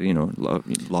into that. You know, law of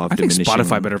I think diminishing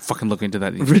Spotify better fucking look into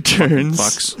that. returns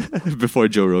Fucks. before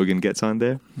Joe Rogan gets on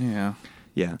there. Yeah.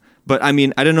 Yeah, but I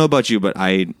mean, I don't know about you, but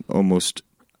I almost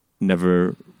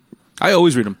never I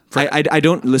always read them. I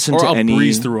don't listen Or to I'll any.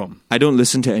 breeze through 'em. I don't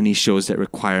listen to any shows that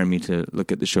require me to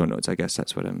look at the show notes. I guess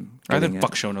that's what I'm. I getting then at.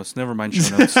 fuck show notes. Never mind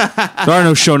show notes. There are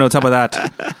no show notes. How about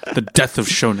that? The death of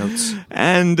show notes.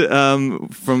 And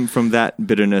from that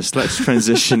bitterness, let's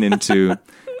transition into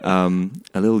a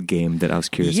little game that I was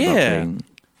curious about playing.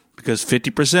 Because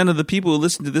 50% of the people who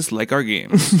listen to this like our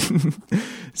games.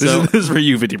 This is for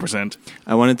you, 50%.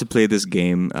 I wanted to play this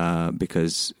game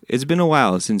because it's been a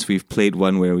while since we've played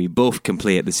one where we both can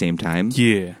play at the same time.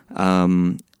 Yeah.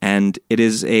 And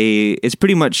it's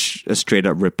pretty much a straight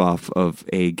up ripoff of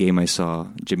a game I saw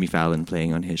Jimmy Fallon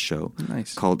playing on his show.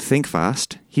 Nice. Called Think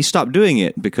Fast. He stopped doing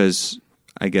it because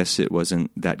I guess it wasn't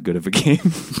that good of a game.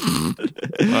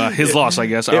 His loss, I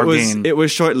guess. Our gain. It was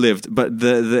short-lived, but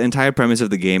the entire premise of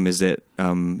the game is that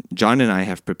John and I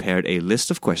have prepared a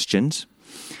list of questions,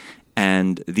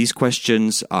 and these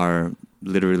questions are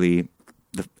literally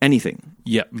anything.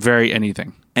 Yeah, very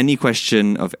anything. Any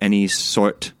question of any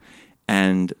sort,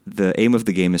 and the aim of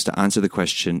the game is to answer the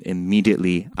question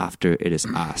immediately after it is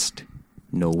asked.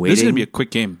 No waiting. This is going to be a quick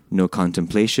game. No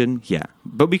contemplation. Yeah.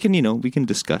 But we can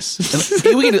discuss.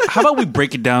 How about we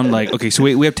break it down like, okay, so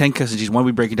we have 10 questions. Why don't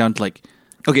we break it down to like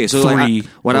okay, so 3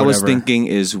 what I was whatever. thinking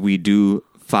is we do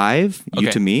 5, you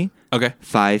Okay. to me. Okay.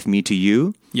 5, me to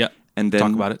you. Yeah. And then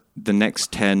talk about it. The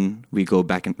next 10, we go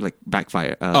back and like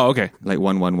backfire. Okay. Like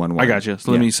 1, 1, 1, 1. I got you.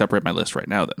 So let me separate my list right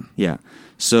now then. Yeah.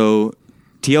 So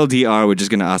TLDR, we're just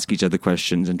going to ask each other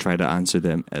questions and try to answer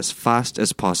them as fast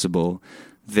as possible.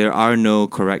 There are no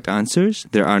correct answers.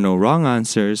 There are no wrong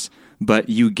answers. But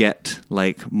you get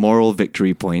like moral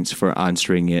victory points for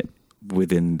answering it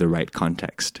within the right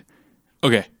context.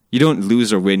 Okay. You don't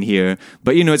lose or win here,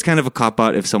 but it's kind of a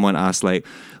cop-out if someone asks like,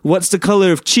 what's the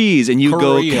color of cheese? And you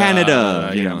go, Korea. Canada.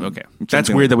 Okay. That's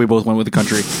weird that we both went with the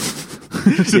country.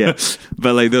 Yeah.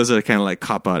 But like those are kind of like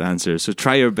cop-out answers. So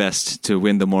try your best to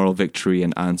win the moral victory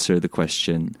and answer the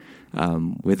question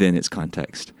within its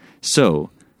context. So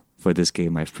for this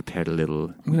game, I've prepared a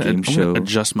little game show. I'm gonna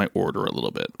adjust my order a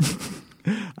little bit.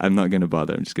 I'm not going to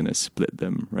bother. I'm just going to split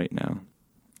them right now.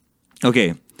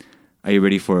 Okay. Are you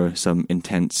ready for some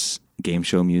intense game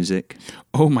show music?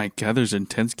 Oh my god, there's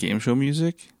intense game show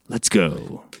music? Let's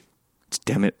go.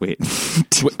 Damn it, wait. I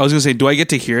was going to say, do I get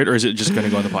to hear it or is it just going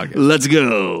to go on the podcast? Let's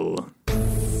go.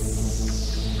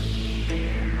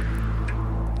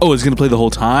 Oh, it's going to play the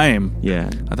whole time. Yeah.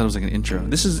 I thought it was like an intro.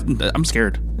 I'm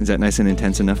scared. Is that nice and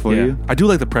intense enough for you? I do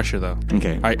like the pressure though.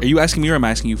 Okay. All right, are you asking me or am I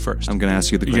asking you first? I'm going to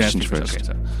ask you the You're gonna questions ask me first. Okay,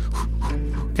 so.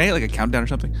 Can I get like a countdown or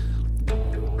something?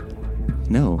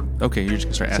 No. Okay, you're just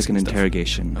going to start It's like asking an stuff.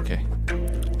 interrogation. Okay.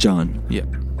 John. Yep.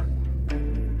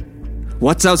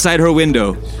 What's outside her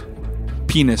window?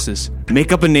 Penises.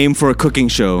 Make up a name for a cooking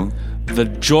show. The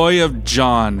Joy of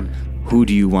John. Who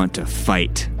do you want to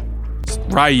fight?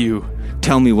 Ryu.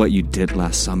 Tell me what you did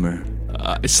last summer.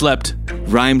 I slept.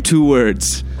 Rhyme 2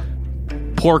 words.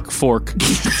 Pork fork.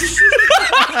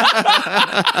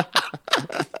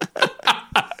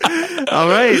 All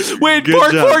right. Wait, Good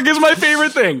pork job. fork is my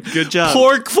favorite thing. Good job.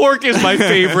 Pork fork is my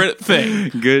favorite thing.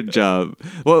 Good job.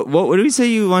 What did we say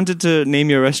you wanted to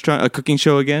name your restaurant, a cooking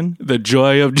show again? The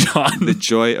Joy of John. The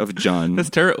Joy of John.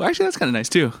 That's terrible. Actually, that's kind of nice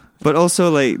too. But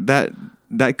also like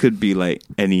that could be like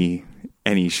any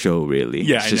show really.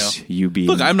 Yeah, it's I just know. you being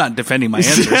Look, I'm not defending my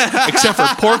answers except for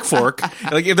pork fork.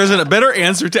 Like, if there's a better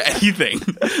answer to anything,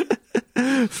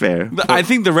 fair. I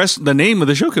think the name of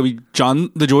the show could be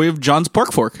John, the Joy of John's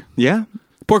Pork Fork. Yeah.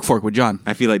 Pork fork with John.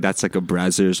 I feel like that's like a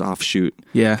Brazzers offshoot.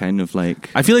 Yeah. Kind of like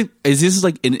I feel like this is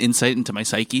like an insight into my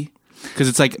psyche because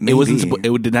it's like Maybe. it wasn't.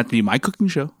 It didn't have to be my cooking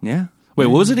show. yeah. Wait,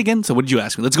 what was it again? So what did you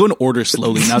ask me? Let's go in order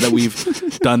slowly now that we've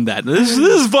done that. This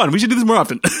is fun. We should do this more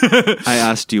often. I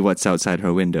asked you what's outside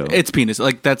her window. It's penis.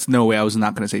 Like, that's no way I was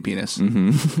not going to say penis.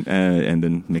 Mm-hmm. And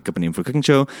then make up a name for a cooking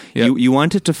show. Yep. You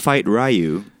wanted to fight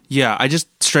Ryu. Yeah, I just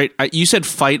you said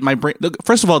fight my brain. Look,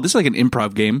 first of all, this is like an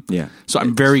improv game. Yeah. So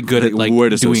I'm very good at like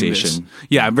word doing association. this.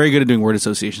 Yeah, I'm very good at doing word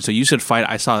association. So you said fight.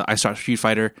 I saw Street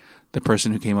Fighter. The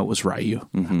person who came up was Ryu.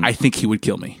 Mm-hmm. I think he would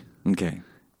kill me. Okay.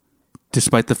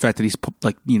 Despite the fact that he's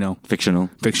like, Fictional.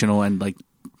 and like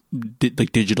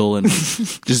digital and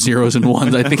just zeros and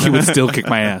ones, I think he would still kick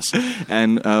my ass.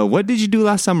 And what did you do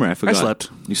last summer? I forgot. I slept.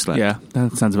 You slept. Yeah,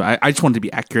 that sounds about. I just wanted to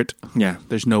be accurate. Yeah.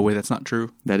 There's no way that's not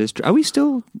true. That is true. Are we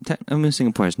still? I mean,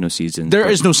 Singapore has no seasons. There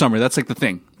but is no summer. That's like the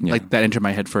thing. Yeah. Like that entered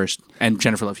my head first. And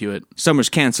Jennifer Love Hewitt. Summer's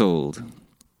canceled.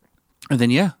 And then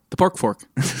the pork fork.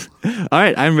 All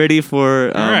right, I'm ready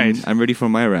for. All right. I'm ready for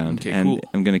my round, Okay, and cool.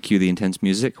 I'm going to cue the intense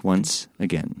music once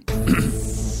again.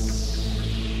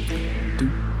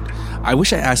 I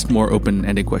wish I asked more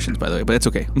open-ended questions, by the way, but it's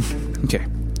okay. Okay.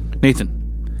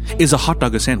 Nathan, Is a hot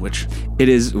dog a sandwich? It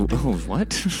is. Oh,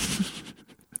 what?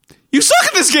 You suck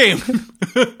at this game.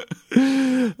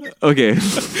 Okay. You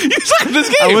suck at this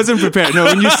game. I wasn't prepared. No,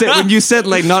 when you said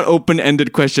like not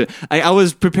open-ended question, I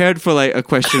was prepared for like a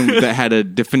question that had a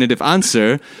definitive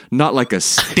answer, not like a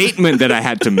statement that I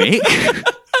had to make.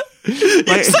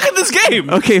 You suck at this game.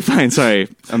 Okay, fine. Sorry.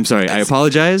 I'm sorry. I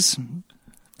apologize.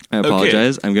 Okay.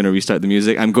 I'm going to restart the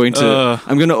music. I'm going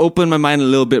to open my mind a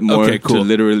little bit more Okay, cool. to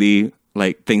literally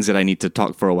like things that I need to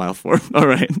talk for a while for. All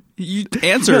right. You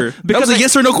answer. because that was a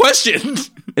yes or no question.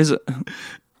 Is it?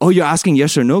 Oh, you're asking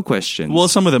yes or no questions. Well,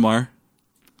 some of them are.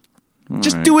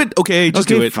 Just right. do it. Okay, just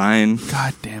do it. Fine.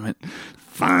 God damn it.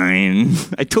 Fine.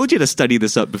 I told you to study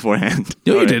this up beforehand.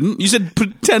 No, All you right. didn't. You said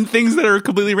put 10 things that are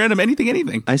completely random.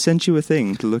 Anything. I sent you a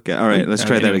thing to look at. All right, let's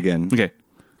try that Anyway. again. Okay,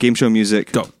 Game show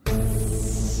music. go.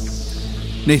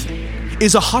 Nathan,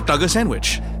 is a hot dog a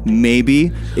sandwich?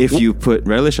 Maybe if you put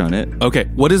relish on it. Okay,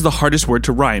 what is the hardest word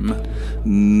to rhyme?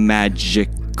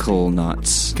 Magical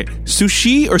knots. Okay,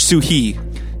 sushi or suhi?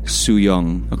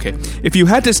 Suyong. Okay, if you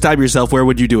had to stab yourself, where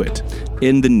would you do it?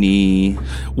 In the knee.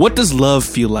 What does love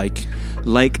feel like?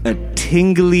 Like a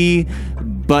tingly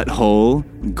butthole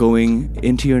going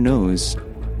into your nose.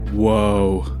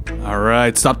 Whoa. All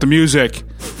right, stop the music.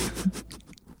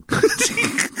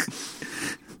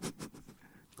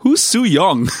 Who's Soo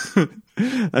Young?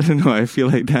 I don't know. I feel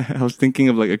like that. I was thinking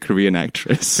of like a Korean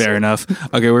actress. Fair enough.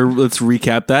 Okay, let's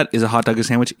recap that. Is a hot dog a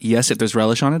sandwich? Yes, if there's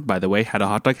relish on it. By the way, had a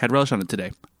hot dog, had relish on it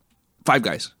today. Five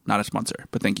Guys, not a sponsor,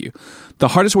 but thank you. The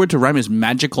hardest word to rhyme is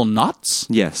magical knots?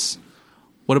 Yes.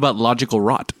 What about logical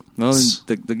rot? Well,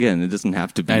 again, it doesn't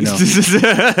have to be. I know.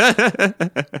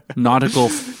 Nautical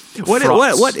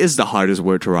What is the hardest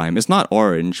word to rhyme? It's not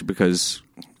orange because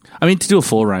I mean, to do a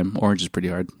full rhyme, orange is pretty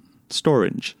hard.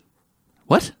 storage.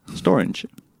 What? Storage.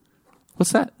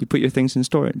 What's that? You put your things in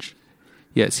storage.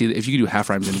 Yeah, see, if you could do half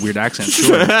rhymes in weird accents,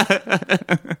 sure.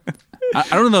 I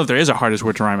don't know if there is a hardest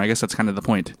word to rhyme. I guitar is kind of the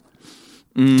point.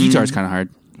 Guitar is kind of hard.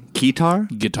 Keytar?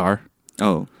 Guitar.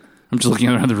 Oh. I'm just looking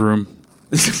around the room.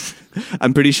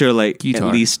 I'm pretty sure like Guitar.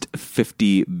 at least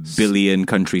 50 billion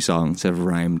country songs have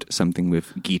rhymed something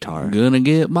with guitar. Gonna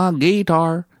get my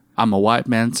guitar. I'm a white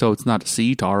man, so it's not a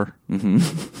C-tar. Mm-hmm.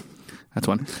 That's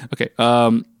one. Okay.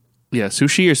 Yeah,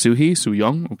 sushi or suhi,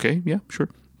 Soo-young. Okay, yeah, sure.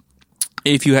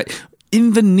 If you had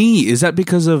in the knee, is that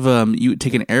because of you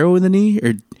take an arrow in the knee,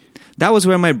 or That was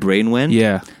where my brain went.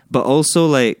 yeah, But also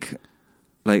like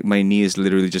my knee is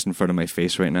literally just in front of my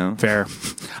face right now. fair.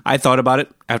 I thought about it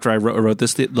after I wrote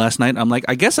this last night. I'm like,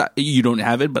 I guess you don't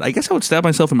have it, but I guess I would stab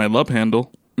myself in my love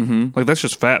handle. Mm-hmm. Like that's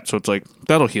just fat, so it's like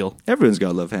that'll heal. Everyone's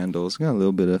got love handles. Got a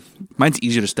little bit of. Mine's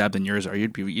easier to stab than yours are.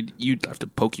 You'd have to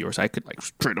poke yours. I could like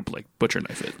straight up like butcher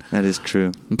knife it. That is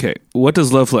true. Okay, what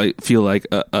does love feel like?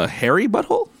 A hairy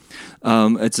butthole?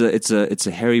 It's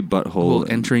a hairy butthole Well,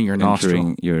 entering your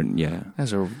nostril. Yeah.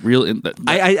 That's a real. This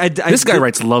This guy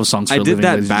writes love songs. For I a did living,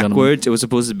 that ladies and gentlemen. backwards. It was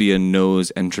supposed to be a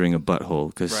nose entering a butthole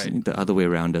because Right. the other way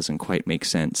around doesn't quite make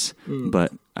sense.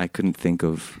 But I couldn't think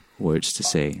of words to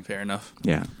say. Fair enough.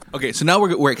 Yeah. Okay, so now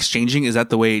we're exchanging. Is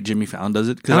that the way Jimmy Fallon does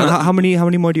it? How many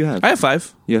more do you have? I have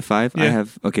 5. You have 5? I Yeah.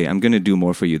 have. Okay, I'm gonna do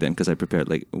more for you then because I prepared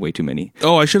like way too many.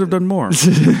 Oh, I should have done more.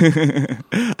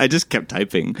 I just kept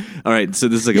typing. All right, so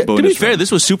this is like a bonus. To be fair, round.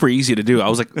 this was super easy to do. I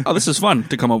was like, oh, this is fun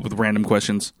to come up with random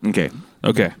questions. Okay.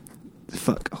 Okay.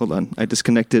 Fuck. Hold on. I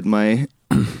disconnected my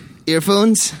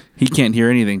earphones. He can't hear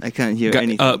anything. I can't hear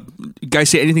anything. Guys,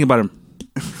 say anything about him.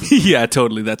 Yeah,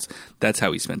 totally. That's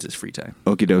how he spends his free time.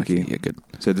 Okie dokie. Yeah, good.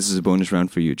 So this is a bonus round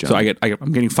for you, John. So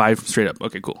I'm getting 5 straight up.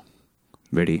 Okay, cool.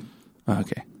 Ready?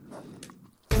 Okay.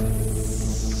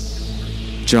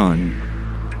 John.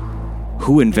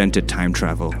 Who invented time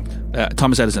travel?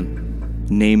 Thomas Edison.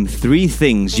 Name 3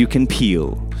 things you can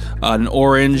peel. An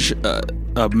orange,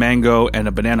 a mango, and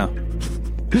a banana.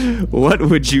 What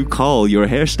would you call your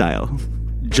hairstyle?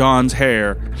 John's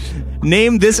hair.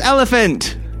 Name this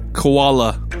elephant.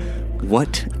 Koala.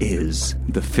 What is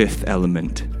the 5th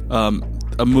element?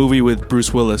 A movie with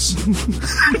Bruce Willis. The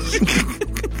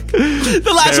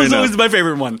last Fair one's enough. always my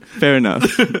favorite one. Fair enough.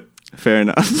 Fair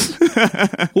enough.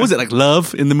 What was it, like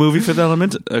love in the movie Fifth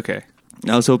Element? Okay.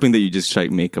 I was hoping that you just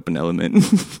like make up an element.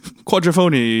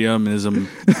 Quadrophoniumism.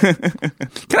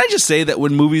 Can I just say that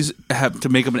when movies have to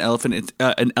make up an element,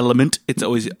 it's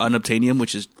always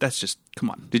unobtainium, that's just,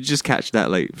 come on. Did you just catch that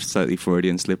like slightly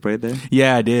Freudian slip right there?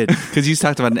 Yeah, I did. Because you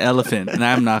talked about an elephant, and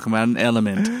I'm talking about an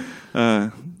element.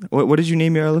 What did you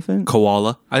name your elephant?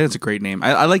 Koala. I think it's a great name.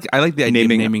 I like the idea of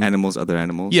naming animals, other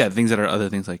animals. Yeah, things that are other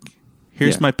things like,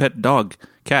 here's Yeah. my pet dog,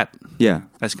 cat. Yeah,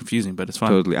 That's confusing, but it's fun.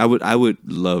 totally. I would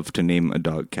love to name a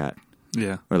dog cat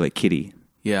Yeah. or like kitty.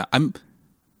 Yeah.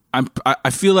 I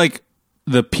feel like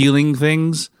the peeling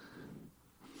things.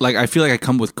 Like I feel like I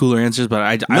come with cooler answers, but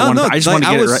I just want to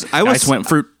get it right. I just went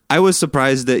fruit. I was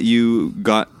surprised that you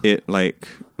got it like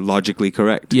logically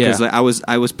correct. Yeah, because like I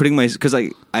was putting because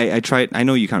like I tried. I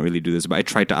know you can't really do this, but I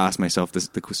tried to ask myself the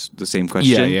same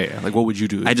question. Yeah. Like, what would you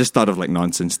do? I just thought of like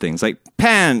nonsense things like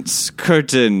pants,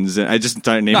 curtains, and I just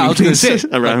started naming things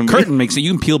around me. Curtain makes it.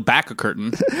 You can peel back a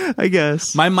curtain. I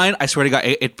guess my mind. I swear to God,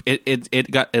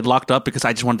 it got locked up because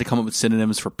I just wanted to come up with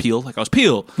synonyms for peel. Like I was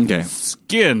peel, okay,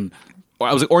 skin. Or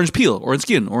I was like orange peel, orange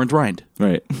skin, orange rind.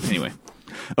 Right. Anyway.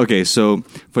 Okay, so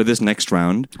for this next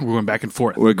round, we're going back and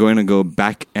forth. We're going to go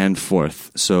back and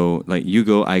forth. So, like, you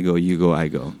go, I go, you go, I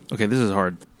go. Okay, this is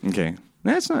hard. Okay.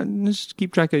 That's not... Just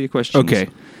keep track of your questions. Okay.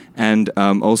 And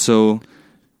also,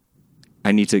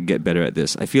 I need to get better at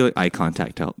this. I feel like eye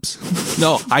contact helps.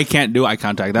 No, I can't do eye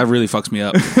contact. That really fucks me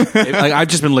up. I've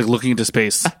just been, like, looking into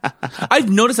space. I've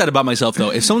noticed that about myself, though.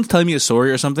 If someone's telling me a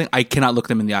story or something, I cannot look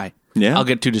them in the eye. Yeah? I'll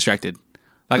get too distracted.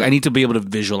 Like, I need to be able to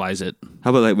visualize it.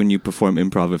 How about, like, when you perform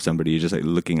improv with somebody, you're just, like,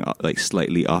 looking, like,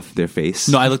 slightly off their face?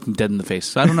 No, I look them dead in the face.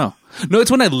 So I don't know. No, it's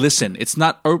when I listen. It's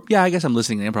not... Or, yeah, I guess I'm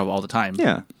listening to improv all the time.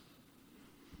 Yeah.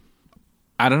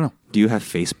 I don't know. Do you have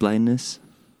face blindness?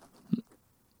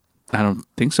 I don't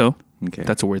think so. Okay.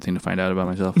 That's a weird thing to find out about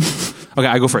myself. Okay,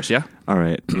 I go first, yeah? All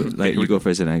right. Like, you go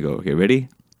first and I go. Okay, ready?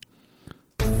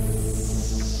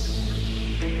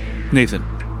 Nathan.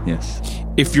 Yes.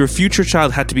 If your future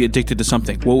child had to be addicted to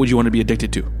something, what would you want to be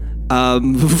addicted to?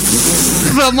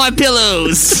 From my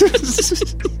pillows.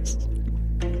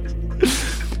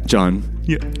 John.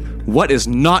 Yeah. What is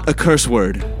not a curse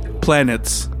word?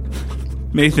 Planets.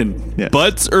 Nathan. Yes.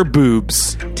 Butts or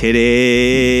boobs?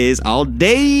 Titties all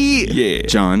day. Yeah.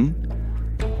 John.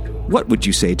 What would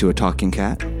you say to a talking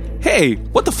cat? Hey,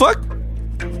 what the fuck?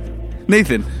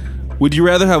 Nathan. Would you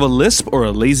rather have a lisp or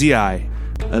a lazy eye?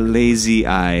 A lazy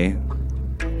eye.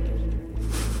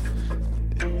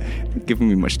 Giving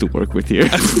me much to work with here.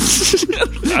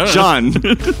 John.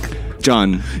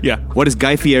 Yeah. What is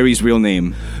Guy Fieri's real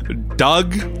name?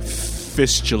 Doug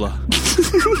Fistula.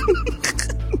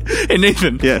 Hey,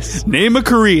 Nathan. Yes. Name a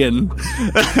Korean.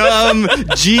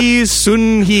 Ji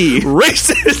Sun Hee.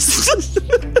 Racist.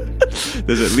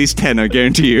 There's at least 10, I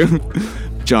guarantee you.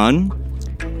 John,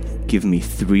 give me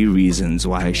 3 reasons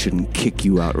why I shouldn't kick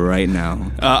you out right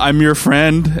now. I'm your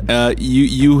friend.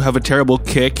 You have a terrible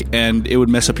kick, and it would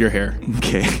mess up your hair.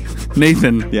 Okay.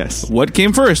 Nathan. Yes. What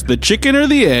came first, the chicken or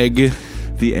the egg?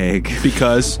 The egg.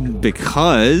 Because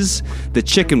the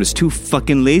chicken was too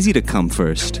fucking lazy to come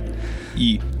first.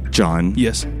 John.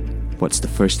 Yes. What's the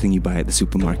first thing you buy at the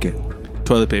supermarket?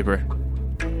 Toilet paper.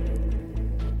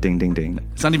 Ding, ding, ding.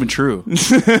 It's not even true.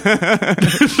 It's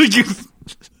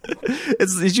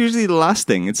usually the last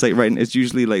thing. It's like it's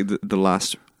usually like the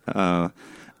last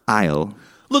aisle.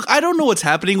 Look, I don't know what's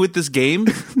happening with this game,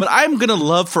 but I'm gonna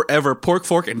love forever Pork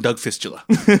Fork and Doug Fistula.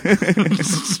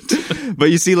 But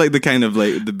you see, like the kind of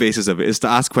like the basis of it is to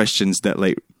ask questions that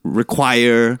like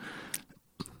require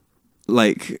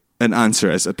like an answer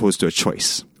as opposed to a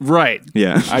choice. Right.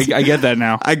 Yeah. I get that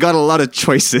now. I got a lot of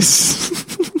choices.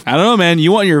 I don't know, man.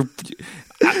 You want your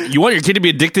kid to be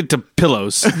addicted to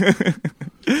pillows.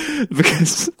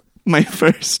 Because my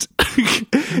first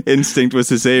instinct was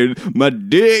to say my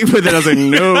dick, but then I was like,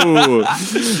 no.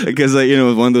 Because like,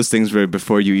 one of those things where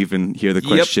before you even hear the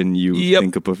question, you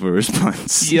think up of a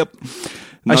response. Yep.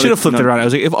 I should have flipped it around. I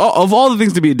was like, of all the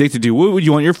things to be addicted to, what would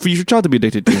you want your future child to be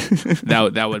addicted to? that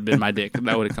would have been my dick.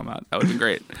 That would have come out. That would have been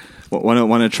great.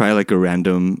 Want to try like a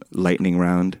random lightning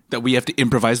round? That we have to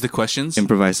improvise the questions?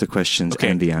 Improvise the questions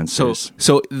and the answers.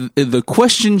 So the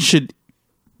question should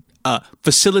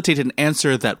facilitate an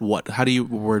answer that what? How do you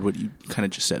word what you kind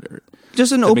of just said? Or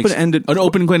just an open-ended question.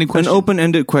 An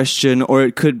open-ended question, or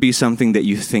it could be something that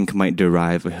you think might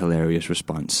derive a hilarious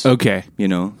response. Okay.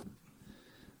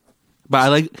 But I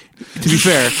like, to be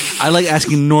fair, I like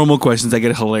asking normal questions that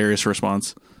get a hilarious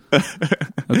response.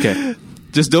 Okay.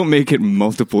 Just don't make it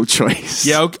multiple choice.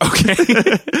 Yeah, okay.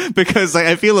 Because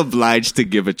I feel obliged to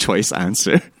give a choice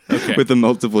answer with a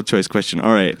multiple choice question.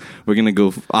 All right, we're going to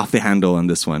go off the handle on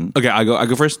this one. Okay, I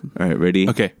go first? All right, ready?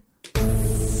 Okay.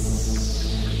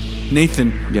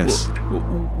 Nathan. Yes.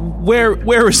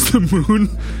 Where is the moon?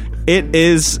 It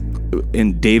is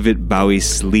in David Bowie's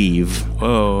sleeve.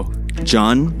 Oh.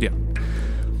 John? Yeah.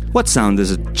 What sound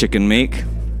does a chicken make?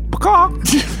 Peacock.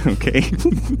 Okay.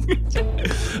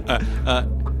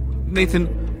 Nathan,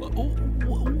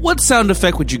 what sound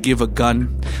effect would you give a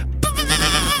gun?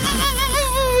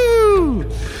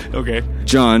 Okay.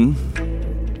 John,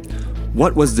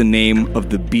 what was the name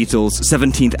of the Beatles'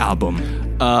 17th album?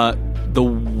 The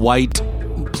White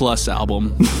Plus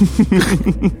album.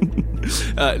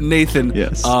 Nathan.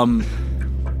 Yes.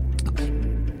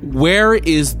 Where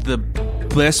is the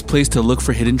best place to look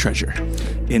for hidden treasure?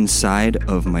 Inside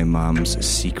of my mom's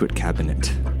secret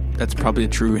cabinet. That's probably a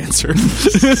true answer.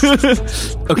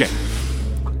 Okay.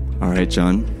 All right,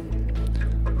 John.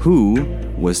 Who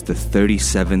was the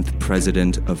 37th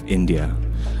president of India?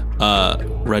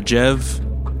 Rajev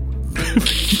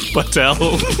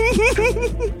Patel.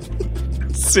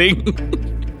 Sing.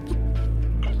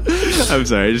 I'm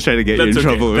sorry, just trying to get you in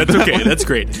trouble with That's that okay. one. That's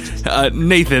great.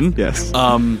 Nathan. Yes.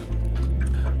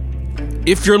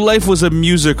 If your life was a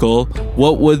musical,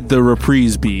 what would the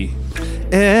reprise be?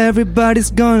 Everybody's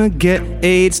gonna get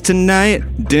AIDS tonight.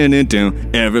 Dun-dun-dun.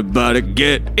 Everybody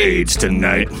get AIDS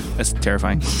tonight. That's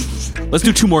terrifying. Let's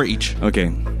do 2 more each. Okay.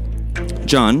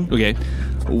 John, Okay.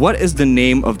 what is the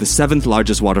name of the 7th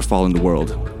largest waterfall in the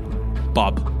world?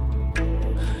 Bob.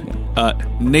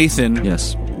 Nathan.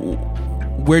 Yes.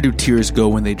 Where do tears go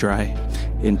when they dry?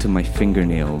 Into my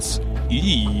fingernails.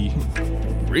 Eee.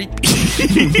 Rape.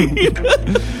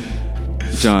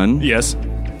 John, Yes.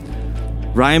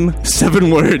 rhyme 7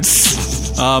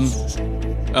 words.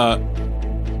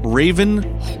 Raven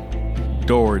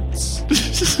Dords.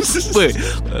 Wait.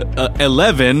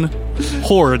 11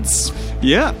 hordes.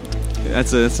 Yeah.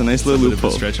 That's a nice little Bit of a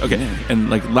loophole. stretch. Okay. And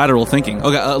like lateral thinking.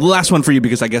 Okay. Last one for you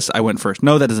because I guess I went first.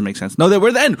 No, that doesn't make sense. No, that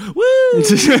we're then. Woo!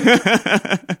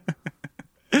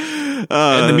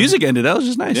 And the music ended. That was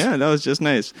just nice. Yeah, that was just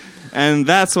nice. And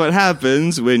that's what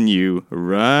happens when you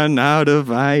run out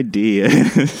of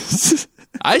ideas.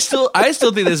 I still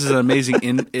think this is an amazing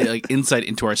insight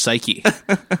into our psyche.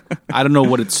 I don't know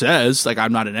what it says. Like,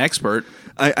 I'm not an expert.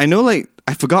 I know, like,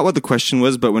 I forgot what the question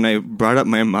was, but when I brought up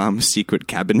my mom's secret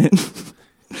cabinet,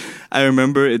 I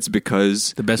remember it's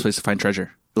because, The best place to find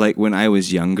treasure. like, when I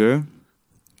was younger,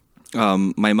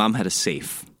 my mom had a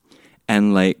safe.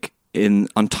 And, like,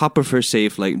 on top of her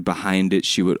safe, like, behind it,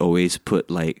 she would always put,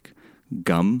 like,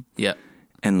 gum. Yeah.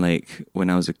 And, like, when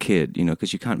I was a kid, you know,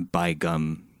 because you can't buy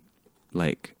gum,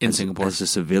 like, In as Singapore. as a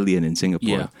civilian in Singapore.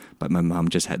 Yeah. But my mom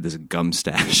just had this gum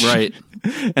stash. Right.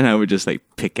 And I would just, like,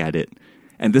 pick at it.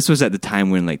 And this was at the time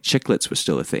when, like, chiclets were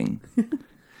still a thing.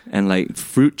 And, like,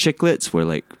 fruit chiclets were,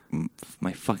 like,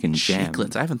 my fucking jam.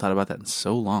 Chiclets. I haven't thought about that in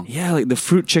so long. Yeah, like, the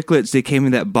fruit chiclets, they came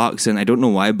in that box, and I don't know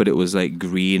why, but it was, like,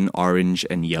 green, orange,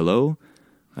 and yellow.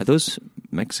 Are those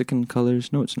Mexican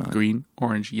colors? No, it's not. Green,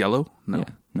 orange, yellow? No. Yeah,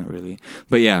 not really.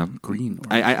 But, yeah. Green.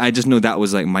 I just know that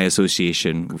was, like, my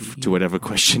association to whatever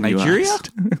question Nigeria? you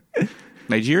asked.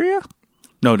 Nigeria?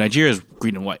 No, Nigeria is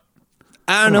green and white.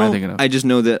 I don't What am I know. thinking of? I just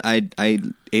know that I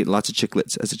ate lots of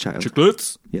chiclets as a child.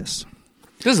 Chiclets? Yes.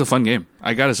 This is a fun game,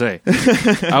 I gotta say.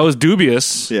 I was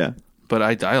dubious, Yeah. but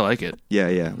I like it.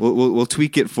 Yeah. We'll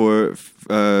tweak it for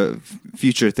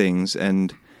future things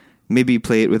and maybe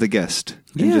play it with a guest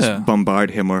and Yeah. just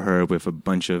bombard him or her with a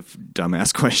bunch of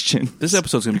dumbass questions. This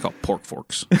episode's gonna be called Pork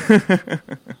Forks.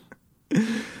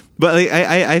 But like,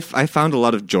 I found a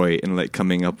lot of joy in like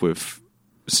coming up with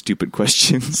stupid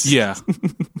questions. Yeah.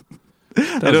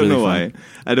 I don't know why.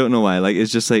 I don't know why. Like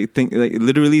it's just like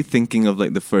literally thinking of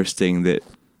like the first thing that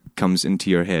comes into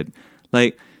your head.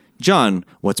 Like, John,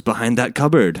 what's behind that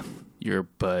cupboard? Your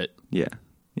butt. Yeah.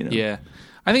 You know. Yeah.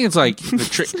 I think it's like the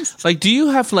trick. Like, do you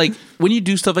have like when you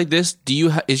do stuff like this? Do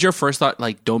you is your first thought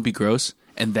like don't be gross,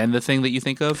 and then the thing that you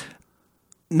think of?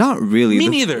 Not really. Me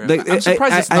neither. I'm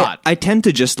surprised it's not. I tend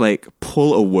to just like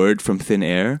pull a word from thin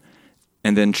air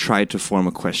and then try to form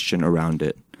a question around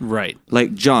it. Right.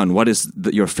 Like, John, what is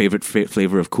your favorite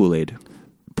flavor of Kool-Aid?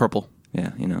 Purple.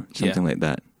 Yeah, you know, something like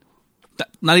that.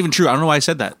 Not even true. I don't know why I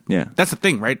said that. Yeah. That's the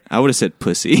thing, right? I would have said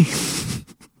pussy.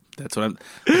 That's what I'm.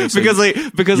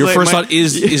 because your like, first thought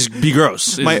is be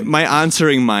gross. my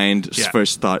answering mind's Yeah.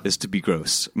 first thought is to be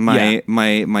gross.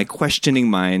 My questioning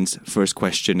mind's first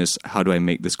question is how do I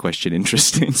make this question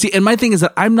interesting? See, and my thing is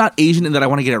that I'm not Asian in that I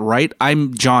want to get it right.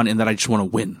 I'm John in that I just want to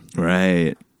win.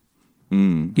 Right.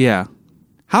 Yeah.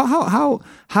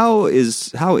 How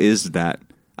is that?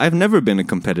 I've never been a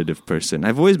competitive person.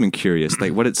 I've always been curious,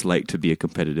 like what it's like to be a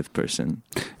competitive person.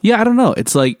 Yeah, I don't know.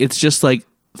 It's just like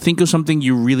think of something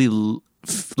you really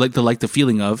like the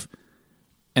feeling of,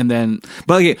 and then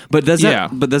But okay, does Yeah.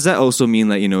 that also mean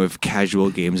that, you know, if casual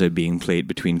games are being played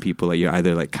between people, like you're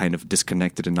either like kind of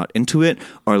disconnected and not into it,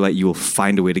 or like you will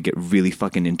find a way to get really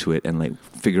fucking into it and like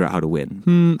figure out how to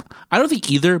win? I don't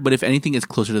think either. But if anything, it's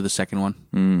closer to the second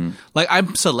one. Like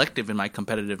I'm selective in my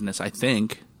competitiveness. I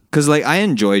think. Because like I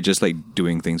enjoy just like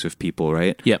doing things with people,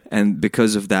 right? Yep. And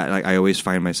because of that, like I always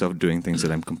find myself doing things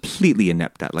that I'm completely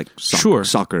inept at, like Sure.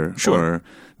 soccer Sure. or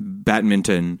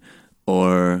badminton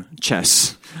or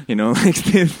chess. You know, like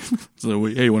So,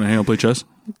 hey, you want to hang out and play chess?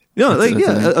 no, like that's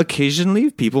yeah.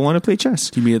 Occasionally, people want to play chess.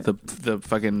 You mean at the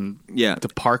fucking Yeah. the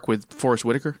park with Forrest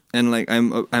Whitaker? And like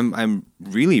I'm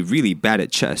really really bad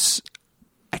at chess.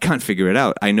 I can't figure it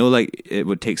out. I know like it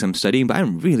would take some studying, but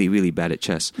I'm really really bad at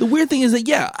chess. The weird thing is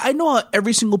that I know how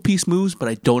every single piece moves, but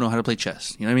I don't know how to play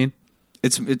chess. You know what I mean?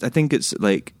 I think it's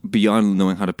like beyond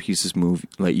knowing how to pieces move.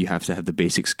 Like you have to have the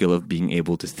basic skill of being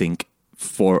able to think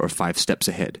 4 or 5 steps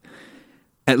ahead,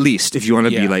 at least if you want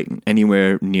to be like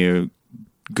anywhere near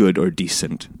good or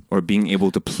decent, or being able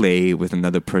to play with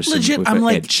another person. Legit, with I'm an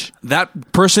like edge.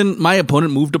 that person. My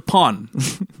opponent moved a pawn.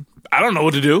 I don't know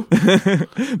what to do.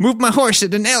 Move my horse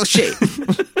in an L shape.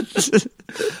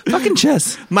 Fucking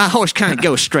chess. My horse can't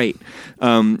go straight.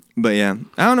 But yeah,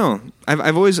 I don't know.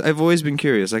 I've always been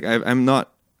curious. Like I'm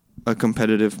not a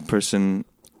competitive person.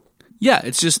 Yeah,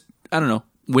 it's just I don't know.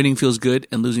 Winning feels good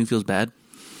and losing feels bad.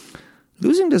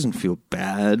 Losing doesn't feel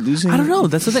bad. Losing, I don't know.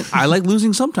 That's the thing. I like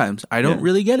losing sometimes. I don't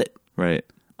really get it. Right.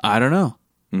 I don't know.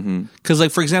 Because,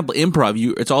 like, for example, improv,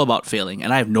 it's all about failing,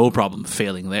 and I have no problem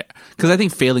failing there. Because I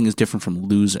think failing is different from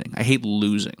losing. I hate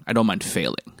losing. I don't mind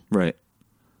failing. Right.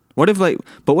 What if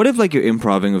you're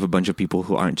improving with a bunch of people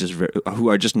who are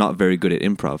just not very good at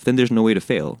improv? Then there's no way to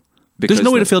fail. There's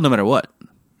no way to fail no matter what.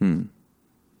 I'm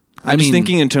just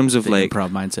thinking in terms of like improv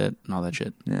mindset and all that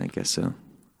shit. Yeah, I guess so.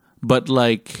 But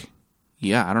like,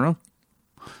 yeah, I don't know.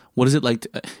 What is it like?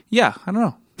 Yeah, I don't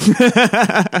know.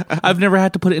 I've never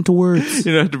had to put it into words.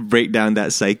 You don't have to break down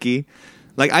that psyche.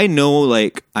 Like I know,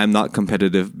 like I'm not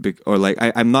competitive, or like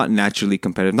I'm not naturally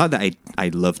competitive. Not that I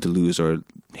love to lose or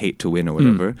hate to win or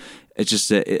whatever. It's just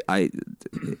that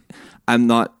I'm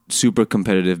not super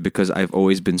competitive because I've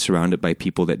always been surrounded by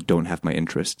people that don't have my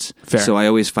interests. Fair. So I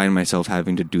always find myself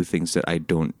having to do things that I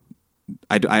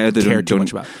either care too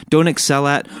much about. Don't excel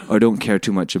at or don't care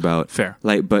too much about. Fair.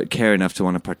 Like, but care enough to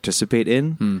want to participate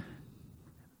in.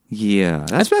 Yeah,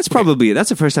 that's probably it. That's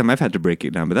the first time I've had to break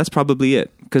it down, but that's probably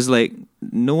it. Because like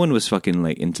no one was fucking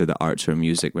like into the arts or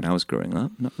music when I was growing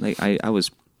up. No, like I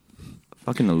was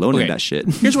fucking alone in that shit.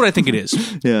 Here's what I think it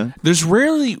is. Yeah.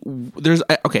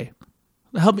 Okay.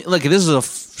 Help me. Like this is a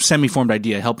semi-formed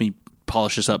idea. Help me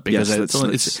polish this up because Yes,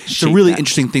 it's a really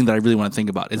interesting thing that I really want to think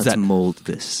about. Is Let's that mold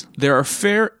this? there are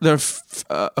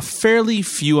a fairly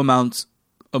few amounts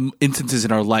instances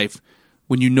in our life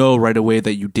when you know right away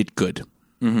that you did good.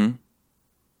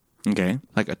 Okay.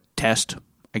 Like a test,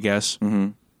 I guess.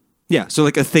 Yeah. So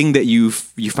like a thing that you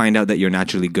find out that you're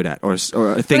naturally good at, or a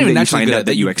thing that you find out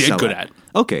that you excel did good at.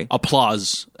 Okay.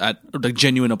 Applause like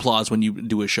genuine applause when you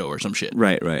do a show or some shit.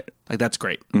 Right. Like that's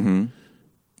great.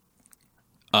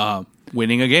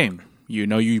 Winning a game, you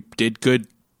know you did good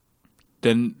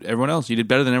than everyone else. You did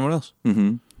better than everyone else.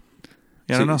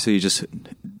 Yeah, I don't know. So you just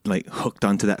like hooked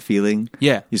onto that feeling.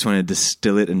 Yeah. You just want to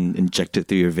distill it and inject it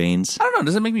through your veins. I don't know.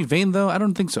 Does it make me vain though? I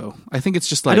don't think so. I think it's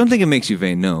just like I don't think it makes you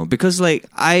vain. No, because like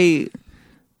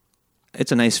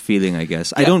it's a nice feeling. I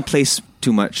guess I don't place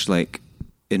too much like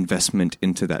investment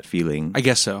into that feeling. I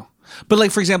guess so. But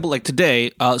like for example, like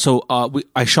today, I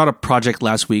shot a project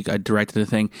last week. I directed a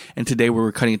thing, and today we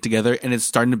were cutting it together, and it's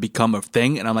starting to become a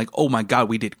thing. And I'm like, oh my god,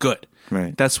 we did good.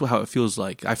 Right. That's how it feels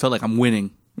like. I felt like I'm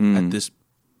winning at this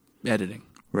editing.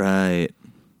 Right.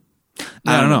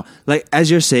 I don't know. Like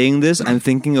as you're saying this, I'm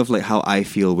thinking of like how I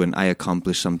feel when I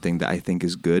accomplish something that I think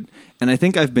is good. And I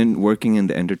think I've been working in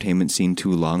the entertainment scene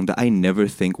too long that I never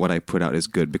think what I put out is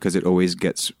good because it always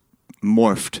gets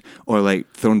morphed or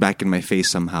like thrown back in my face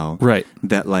somehow. Right.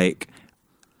 That like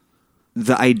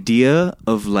the idea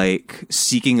of like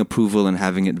seeking approval and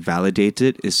having it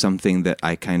validated is something that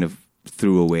I kind of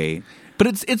threw away.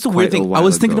 But it's a weird thing. I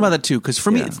was thinking about that too because for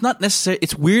me, Yeah. it's not necessary.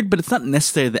 It's weird, but it's not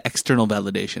necessarily the external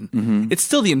validation. It's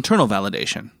still the internal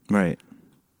validation. Right.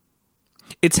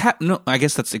 It's no. I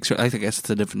guess that's. I guess it's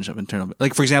the definition of internal.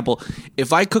 Like for example,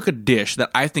 if I cook a dish that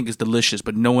I think is delicious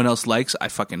but no one else likes, I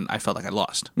felt like I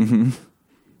lost.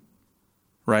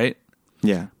 Right.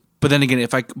 Yeah. But then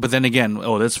again,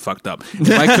 oh, that's fucked up.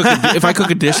 If I cook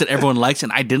a dish that everyone likes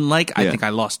and I didn't like, I think I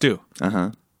lost too.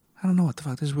 I don't know what the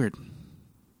fuck. This is weird.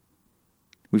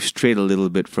 We've strayed a little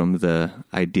bit from the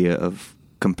idea of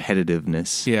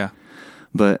competitiveness. Yeah.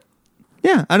 But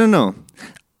yeah, I don't know.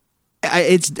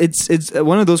 It's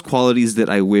one of those qualities that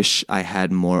I wish I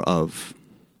had more of.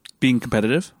 Being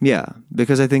competitive? Yeah,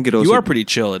 because I think it also You are pretty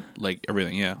chill at like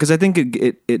everything, yeah. Because I think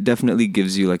it definitely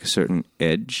gives you like a certain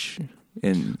edge.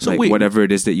 in So like wait. whatever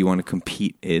it is that you want to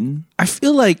compete in. I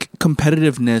feel like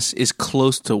competitiveness is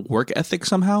close to work ethic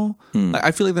somehow. Like,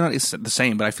 I feel like they're not the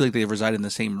same, but I feel like they reside in the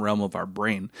same realm of our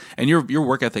brain. And your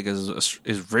work ethic is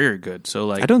very good. So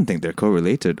like, I don't think they're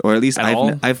correlated, or at least At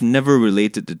all? I've never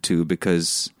related the two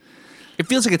because it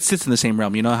feels like it sits in the same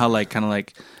realm. You know how like kind of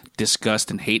like disgust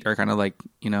and hate are kind of like,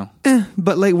 you know.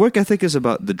 but like work ethic is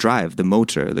about the drive, the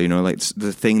motor, you know, like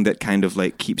the thing that kind of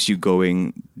like keeps you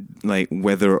going, like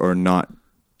whether or not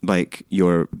like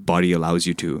your body allows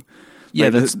you to. Yeah,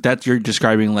 Like, that's you're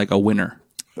describing like a winner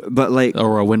but like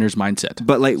or a winner's mindset.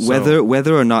 But like So-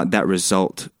 whether or not that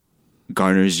result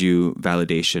garners you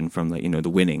validation from like, you know, the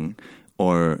winning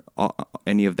or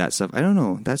any of that stuff, I don't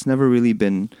know. That's never really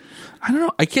been. I don't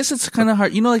know. I guess it's kind of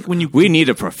hard. You know, like when you We need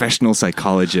a professional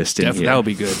psychologist in here. that would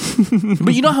be good.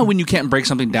 But you know how when you can't break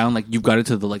something down, like you've got it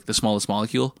to the smallest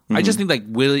molecule. I just think like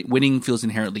winning feels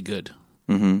inherently good.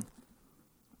 Mm-hmm.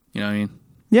 You know what I mean?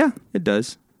 Yeah, it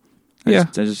does. Yeah.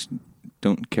 I just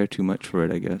don't care too much for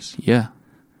it, I guess. Yeah.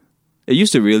 It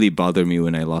used to really bother me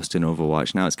when I lost in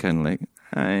Overwatch. Now it's kind of like,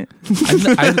 all right.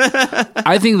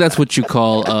 I think that's what you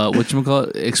call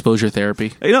exposure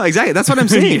therapy. You know, exactly. That's what I'm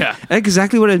saying. Yeah.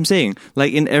 Exactly what I'm saying.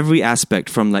 Like in every aspect,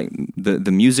 from like the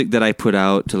music that I put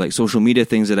out to like social media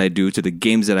things that I do to the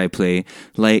games that I play,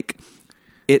 like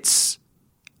it's.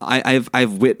 I've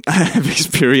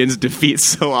experienced defeat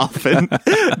so often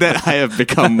that I have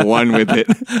become one with it.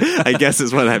 I guess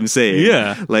is what I'm saying.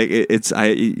 Yeah. Like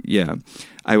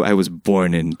I was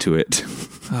born into it.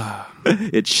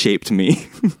 It shaped me.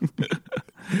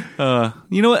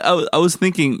 You know what? I was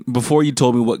thinking before you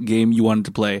told me what game you wanted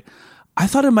to play. I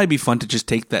thought it might be fun to just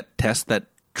take that test that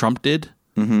Trump did.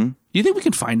 Mm-hmm. Do you think we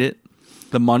can find it?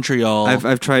 The Montreal,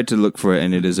 I've tried to look for it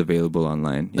and it is available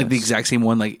online. like the yes. exact same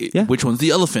one. Like, Yeah. which one's the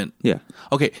elephant? Yeah.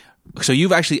 Okay, so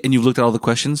you've looked at all the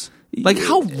questions. Like,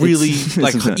 how really It's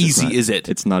how not- easy it's not- is it?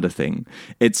 It's not a thing.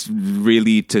 It's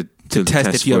really to test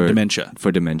if you have dementia.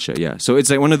 For dementia, yeah. So it's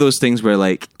like one of those things where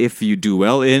like if you do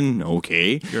well in,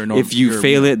 okay. If you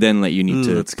fail it, then like you need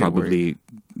to let's get probably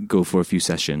go for a few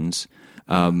sessions.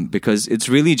 Because it's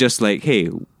really just like, hey,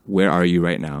 where are you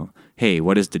right now? Hey,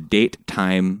 what is the date,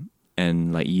 time,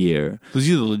 and like year? Those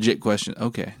are the legit questions.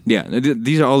 Okay. Yeah,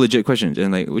 these are all legit questions.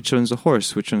 And like, which one's the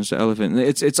horse? Which one's the elephant?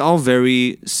 It's all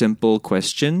very simple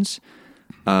questions.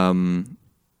 And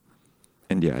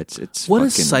yeah, it's What a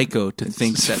fucking- psycho to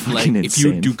think it's that, like, fucking if you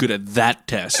insane. do good at that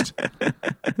test,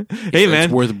 Hey it's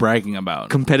man, worth bragging about.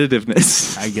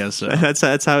 competitiveness. I guess so. that's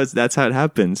how it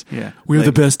happens. Yeah, we have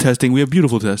the best testing. We have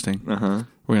beautiful testing. Uh-huh.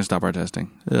 We're gonna stop our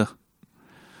testing. Ugh.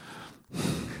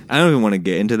 I don't even want to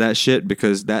get into that shit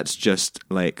because that's just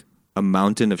like a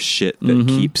mountain of shit that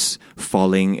keeps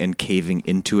falling and caving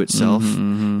into itself,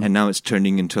 and now it's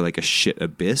turning into like a shit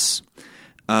abyss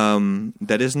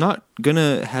that is not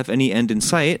gonna have any end in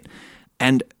sight.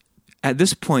 And at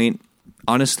this point,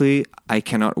 honestly, I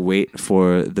cannot wait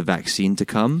for the vaccine to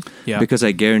come. Yeah. Because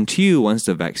I guarantee you, once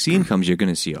the vaccine comes, you're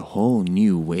going to see a whole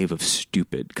new wave of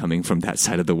stupid coming from that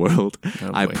side of the world.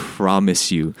 Oh, I boy.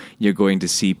 promise you, you're going to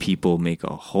see people make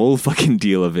a whole fucking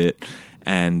deal of it.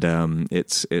 And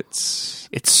it's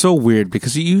It's so weird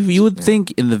because you would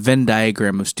think in the Venn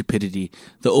diagram of stupidity,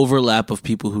 the overlap of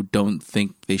people who don't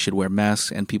think they should wear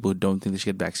masks and people who don't think they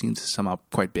should get vaccines is somehow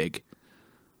quite big.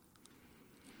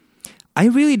 I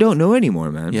really don't know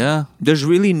anymore, man. Yeah. There's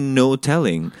really no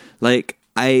telling. Like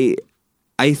I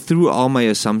threw all my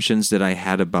assumptions that I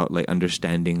had about like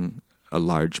understanding a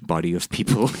large body of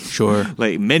people Sure.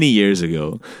 like many years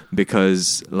ago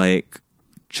because like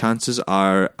chances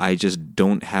are I just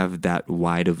don't have that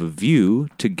wide of a view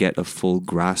to get a full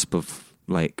grasp of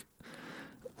like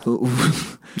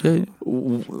Yeah.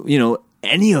 you know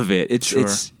any of it.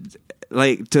 It's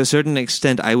like to a certain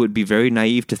extent I would be very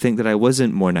naive to think that I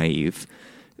wasn't more naive.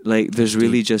 Like there's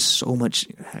really just so much.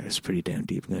 It's pretty damn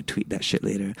deep. I'm gonna tweet that shit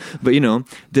later. But you know,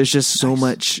 there's just so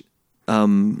much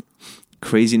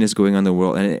craziness going on in the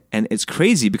world, and it's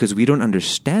crazy because we don't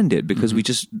understand it because we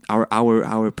just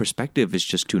our perspective is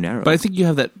just too narrow. But I think you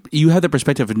have that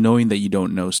perspective of knowing that you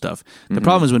don't know stuff. The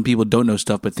problem is when people don't know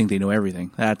stuff but think they know everything.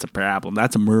 That's a problem.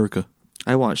 That's America.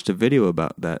 I watched a video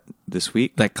about that this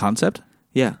week. That concept?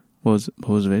 Yeah. What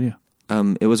was the video?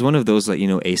 It was one of those like, you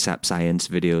know, ASAP science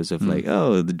videos of like,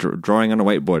 the drawing on a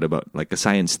whiteboard about like a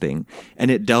science thing. And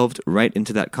it delved right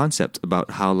into that concept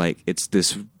about how like it's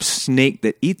this snake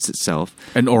that eats itself.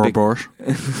 An Ouroboros.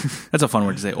 That's a fun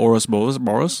word to say.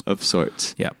 Ouroboros? Of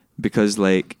sorts. Yeah. Because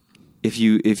like if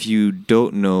you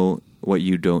don't know what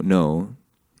you don't know.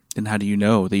 Then how do you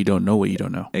know that you don't know what you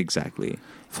don't know? Exactly.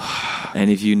 And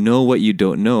if you know what you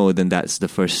don't know, then that's the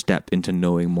first step into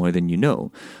knowing more than you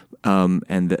know.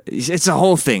 It's a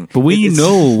whole thing. But when you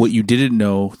know what you didn't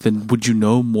know, then would you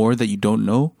know more that you don't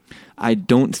know? I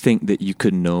don't think that you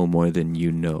could know more than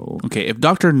you know. Okay, if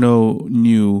Dr. No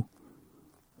knew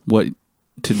what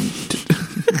to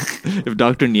if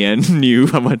Dr. Nien knew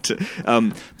how much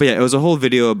but yeah, it was a whole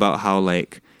video about how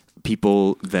like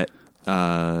people that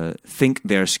think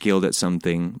they're skilled at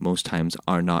something most times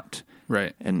are not.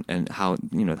 Right. And how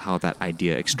how that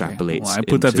idea extrapolates. Well, I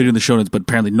put that video in the show notes, but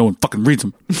apparently no one fucking reads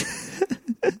them.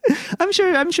 I'm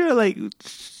sure like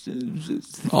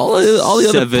all the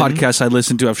other podcasts I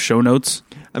listen to have show notes.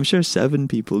 I'm sure 7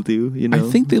 people do, I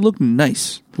think they look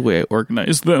nice the way I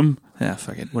organize them. Yeah,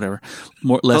 fuck it, whatever.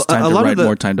 Less time to write,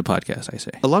 more time to podcast, I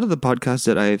say. A lot of the podcasts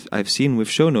that I've seen with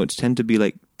show notes tend to be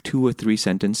like 2 or 3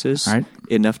 sentences, right,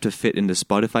 enough to fit in the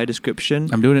Spotify description.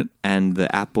 I'm doing it. And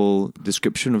the Apple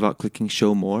description without clicking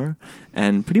show more.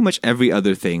 And pretty much every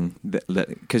other thing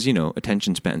because,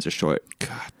 attention spans are short.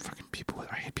 God, fucking people.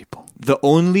 I hate people. The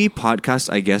only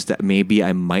podcast, I guess, that maybe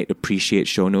I might appreciate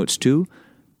show notes to,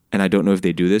 and I don't know if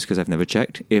they do this because I've never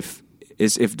checked, if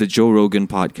the Joe Rogan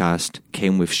podcast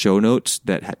came with show notes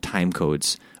that had time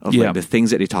codes of like the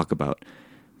things that they talk about.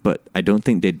 But I don't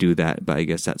think they do that. But I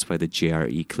guess that's why the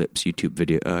JRE Clips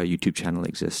YouTube channel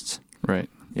exists. Right.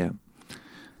 Yeah.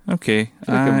 Okay.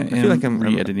 I feel like I'm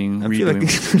re-editing. I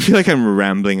feel like I'm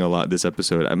rambling a lot this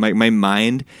episode. My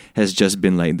mind has just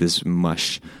been like this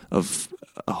mush of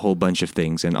a whole bunch of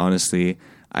things. And honestly,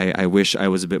 I wish I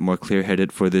was a bit more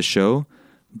clear-headed for this show.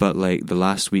 But like the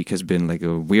last week has been like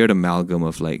a weird amalgam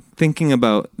of like thinking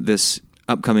about this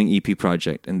upcoming EP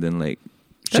project and then like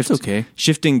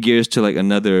shifting gears to like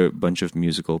another bunch of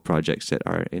musical projects that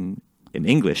are in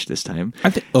English this time.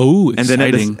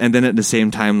 Exciting. And then at the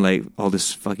same time, like all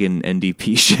this fucking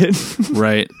NDP shit.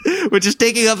 Right. Which is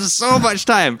taking up so much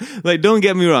time. Like, don't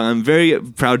get me wrong. I'm very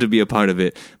proud to be a part of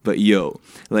it. But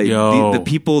the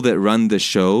people that run the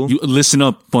show. You listen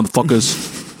up,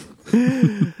 motherfuckers.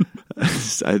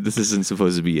 This isn't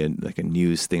supposed to be a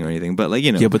news thing or anything, but like,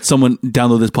 Yeah, but someone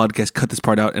download this podcast, cut this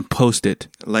part out, and post it.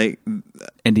 Like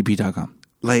ndp.com.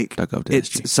 Like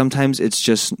sometimes it's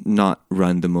just not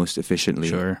run the most efficiently.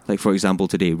 Sure. Like for example,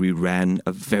 today we ran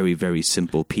a very, very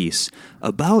simple piece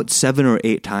about 7 or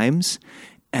 8 times,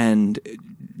 and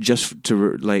just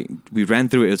to we ran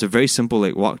through it. It was a very simple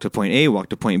walk to point A, walk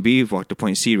to point B, walk to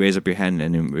point C, raise up your hand,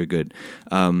 and then we're good.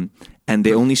 And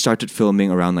they only started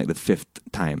filming around the 5th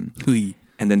time.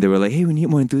 And then they were like, "Hey, we need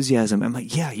more enthusiasm." I'm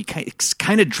like, "Yeah, it's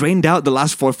kind of drained out the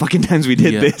last 4 fucking times we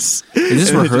did this."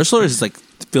 Is this rehearsal or is this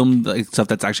filmed stuff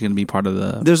that's actually going to be part of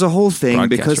the? There's a whole thing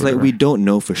because we don't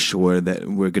know for sure that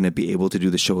we're going to be able to do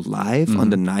the show live on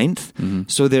the 9th. Mm-hmm.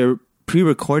 So they're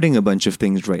pre-recording a bunch of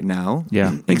things right now.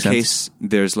 Yeah, in case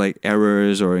there's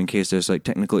errors or in case there's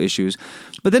technical issues.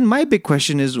 But then my big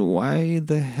question is, why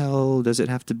the hell does it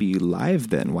have to be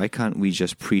live then? Why can't we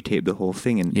just pre-tape the whole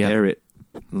thing and air it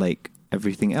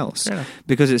everything else?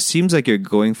 Because it seems like you're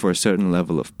going for a certain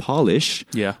level of polish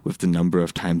with the number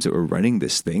of times that we're running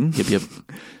this thing. Yep.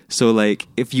 So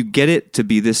if you get it to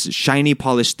be this shiny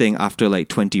polished thing after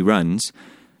 20 runs,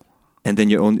 and then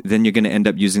you're going to end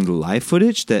up using the live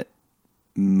footage that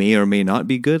may or may not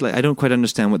be good. I don't quite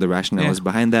understand what the rationale is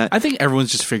behind that. I think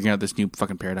everyone's just figuring out this new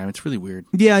fucking paradigm. It's really weird.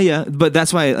 Yeah. But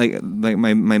that's why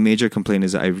my major complaint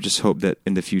is that I just hope that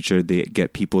in the future they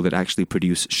get people that actually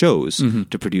produce shows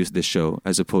to produce this show,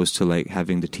 as opposed to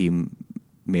having the team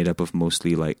made up of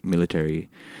mostly military.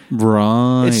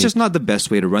 Right. It's just not the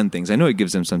best way to run things. I know it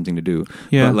gives them something to do.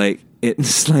 Yeah. But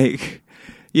it's at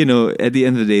the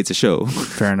end of the day, it's a show.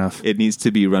 Fair enough. It needs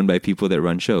to be run by people that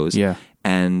run shows. Yeah.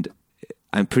 And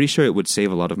I'm pretty sure it would save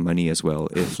a lot of money as well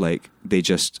if they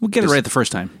just we'll get it right the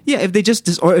first time. Yeah, if they just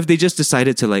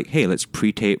decided to hey, let's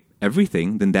pre-tape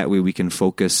everything, then that way we can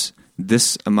focus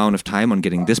this amount of time on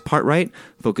getting this part right,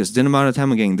 focus this amount of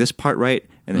time on getting this part right,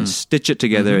 and then stitch it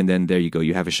together, and then there you go,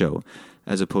 you have a show,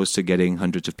 as opposed to getting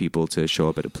hundreds of people to show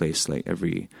up at a place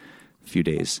every few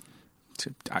days.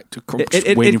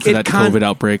 Waiting for that COVID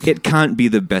outbreak. It can't be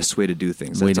the best way to do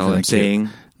things. That's all I'm saying.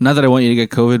 Not that I want you to get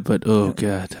COVID, but God,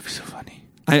 that'd be so funny.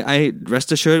 I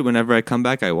rest assured, whenever I come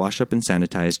back, I wash up and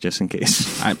sanitize just in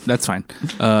case. That's fine.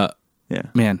 Yeah,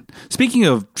 man. Speaking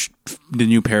of the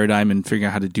new paradigm and figuring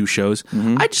out how to do shows,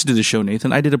 I just did a show,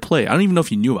 Nathan. I did a play. I don't even know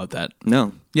if you knew about that.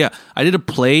 No. Yeah, I did a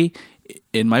play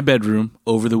in my bedroom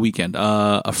over the weekend.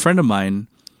 A friend of mine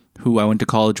who I went to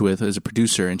college with is a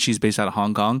producer, and she's based out of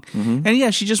Hong Kong.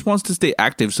 And she just wants to stay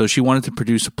active, so she wanted to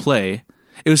produce a play.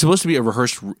 It was supposed to be a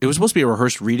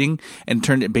rehearsed reading, and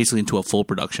turned it basically into a full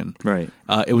production. Right.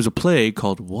 It was a play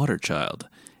called Water Child,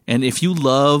 And if you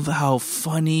love how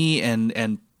funny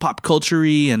and pop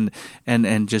culture-y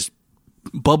and just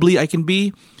bubbly I can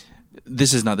be,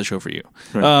 this is not the show for you.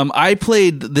 Right. I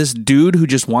played this dude who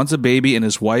just wants a baby and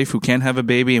his wife who can't have a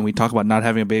baby, and we talk about not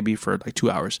having a baby for like 2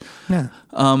 hours. Yeah.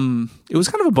 It was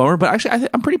kind of a bummer, but actually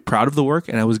I'm pretty proud of the work,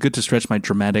 and it was good to stretch my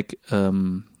dramatic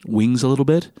wings a little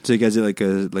bit. So you guys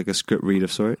did like a script read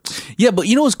of sorts? Yeah, but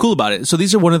you know what's cool about it? So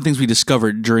these are one of the things we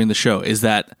discovered during the show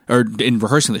or in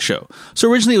rehearsing the show.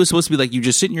 So originally it was supposed to be like you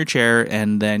just sit in your chair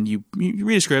and then you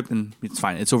read a script and it's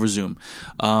fine. It's over Zoom.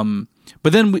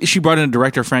 But then she brought in a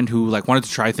director friend who like wanted to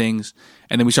try things,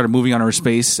 and then we started moving on our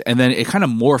space, and then it kind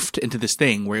of morphed into this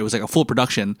thing where it was like a full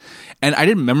production. And I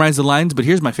didn't memorize the lines, but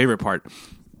here's my favorite part.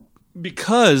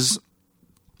 Because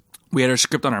we had our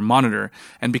script on our monitor,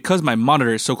 and because my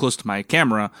monitor is so close to my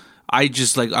camera, I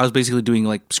was basically doing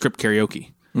like script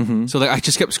karaoke. Mm-hmm. So like I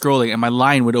just kept scrolling, and my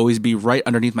line would always be right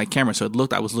underneath my camera, so it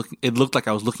looked like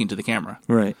I was looking to the camera.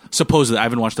 Right. Supposedly, I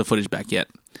haven't watched the footage back yet.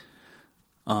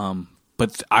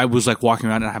 But I was like walking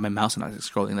around and I had my mouse and I was like,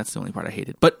 scrolling. That's the only part I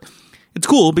hated. But it's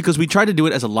cool because we tried to do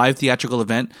it as a live theatrical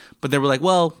event, but they were like,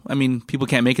 well, I mean, people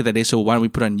can't make it that day, so why don't we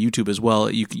put it on YouTube as well?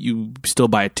 You still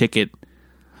buy a ticket.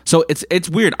 So it's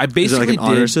weird. I basically Is it like an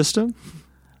honor system?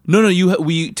 No,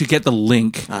 we to get the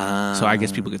link. So I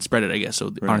guess people could spread it. I guess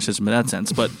so. The honor system in that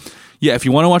sense. But yeah, if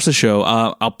you want to watch the show,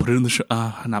 I'll put it in the show.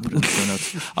 Not put it in the show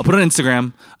notes. I'll put it on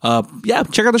Instagram. Yeah,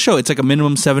 check out the show. It's like a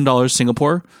minimum $7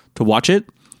 Singapore to watch it.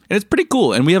 And it's pretty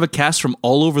cool. And we have a cast from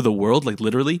all over the world, like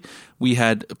literally. We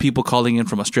had people calling in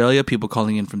from Australia, people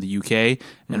calling in from the UK,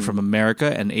 and from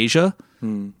America and Asia.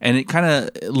 And it kind of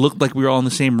looked like we were all in the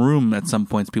same room at some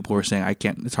points. People were saying,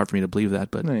 it's hard for me to believe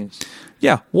that. But nice.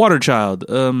 Yeah, Waterchild,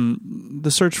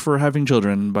 The Search for Having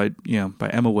Children by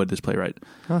Emma Wood, this playwright.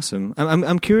 Awesome.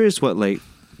 I'm curious what like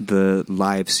the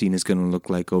live scene is going to look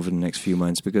like over the next few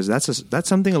months, because that's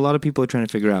something a lot of people are trying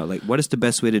to figure out. Like, what is the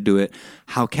best way to do it?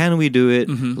 How can we do it?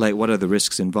 Mm-hmm. Like, what are the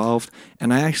risks involved?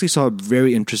 And I actually saw a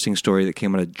very interesting story that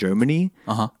came out of Germany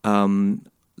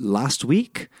last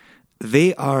week.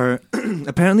 They are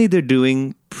apparently they're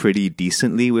doing pretty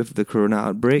decently with the corona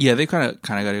outbreak. Yeah, they kind of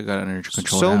got under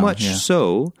control. So now. much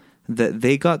so that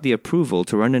they got the approval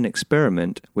to run an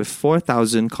experiment with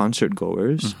 4,000 concert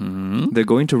goers. Mm-hmm. They're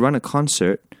going to run a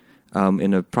concert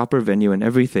in a proper venue and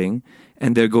everything,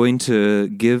 and they're going to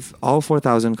give all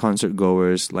 4,000 concert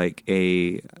goers like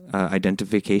a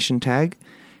identification tag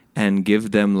and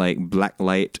give them like black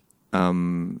light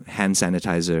hand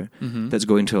sanitizer that's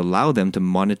going to allow them to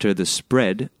monitor the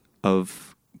spread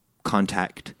of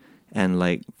contact and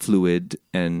like fluid,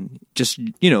 and just,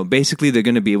 basically they're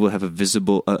going to be able to have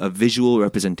a visual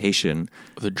representation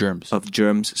of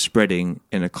germs spreading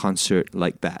in a concert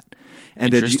like that.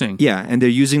 And interesting. And they're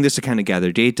using this to kind of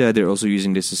gather data. They're also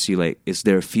using this to see like, is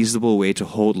there a feasible way to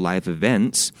hold live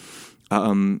events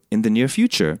in the near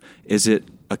future? Is it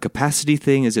a capacity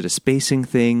thing? Is it a spacing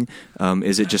thing?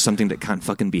 Is it just something that can't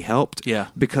fucking be helped? Yeah.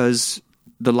 Because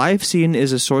the live scene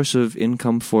is a source of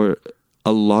income for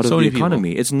a lot of the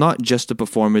economy. People. It's not just the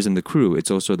performers and the crew.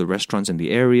 It's also the restaurants in the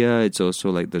area. It's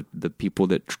also like the people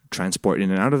that transport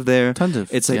in and out of there.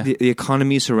 It's like the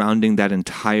economy surrounding that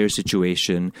entire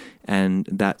situation, and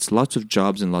that's lots of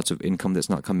jobs and lots of income that's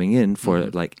not coming in for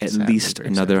like at least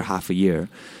another half a year.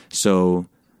 So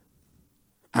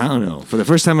I don't know. For the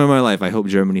first time in my life, I hope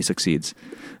Germany succeeds.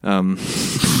 I'm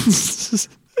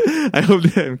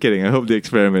kidding. I hope the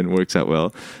experiment works out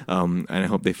well. And I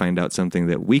hope they find out something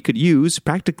that we could use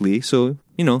practically. So,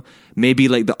 maybe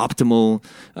like the optimal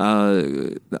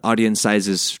the audience size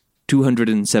is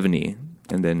 270,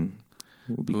 and then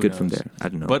we'll be good from there. I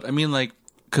don't know. But I mean, like,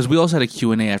 because we also had a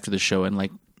Q&A after the show, and like,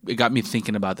 it got me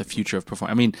thinking about the future of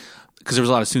performing. I mean, because there was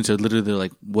a lot of students that literally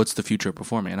like, what's the future of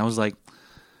performing? And I was like,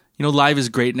 live is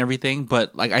great and everything,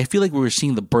 but like I feel like we were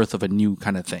seeing the birth of a new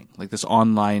kind of thing, like this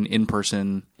online,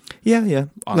 in-person. Yeah.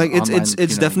 Like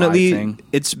it's definitely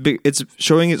it's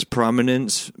showing its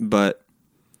prominence, but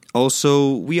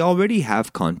also we already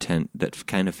have content that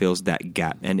kind of fills that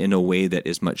gap, and in a way that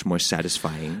is much more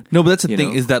satisfying. No, but that's the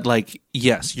thing is that like,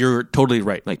 yes, you're totally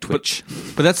right, like Twitch,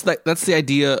 but that's the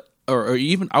idea, or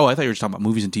even I thought you were just talking about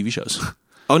movies and TV shows.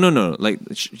 Oh, no. Like,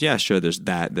 yeah, sure, there's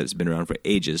that's been around for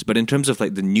ages. But in terms of,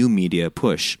 like, the new media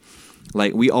push,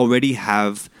 like, we already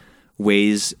have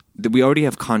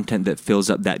content that fills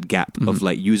up that gap of,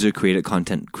 like, user-created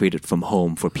content created from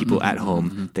home for people at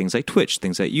home. Things like Twitch,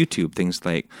 things like YouTube, things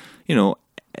like,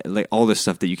 like all this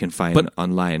stuff that you can find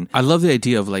online. I love the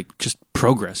idea of, like, just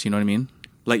progress, you know what I mean?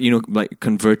 Like, like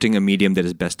converting a medium that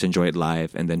is best to enjoy it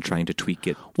live and then trying to tweak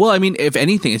it. Well, I mean, if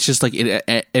anything, it's just like,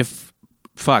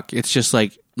 it's just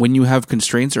like when you have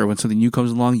constraints or when something new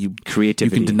comes along, you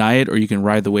Creativity. can deny it or you can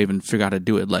ride the wave and figure out how to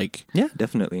do it. Like, Yeah,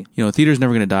 definitely. theater's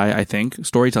never going to die, I think.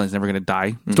 Storytelling's never going to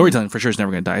die. Storytelling for sure is never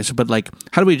going to die. So, but like,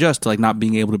 how do we adjust to like not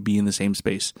being able to be in the same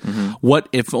space? What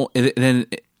if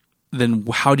then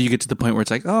how do you get to the point where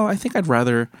it's like, oh, I think I'd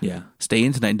rather stay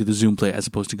in tonight and do the Zoom play as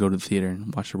opposed to go to the theater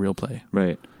and watch the real play?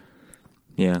 Right.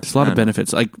 Yeah. There's a lot of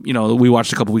benefits. Like, we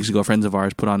watched a couple weeks ago, friends of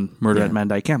ours put on Murder at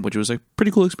Mandai Camp, which was a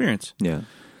pretty cool experience. Yeah.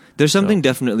 There's something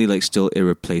definitely like still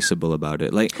irreplaceable about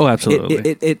it. Like, oh,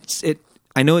 absolutely.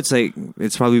 I know it's like,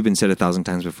 it's probably been said 1,000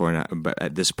 times before but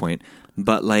at this point,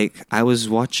 but like I was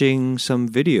watching some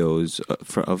videos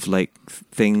of like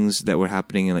things that were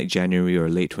happening in like January or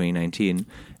late 2019,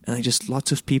 and like just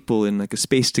lots of people in like a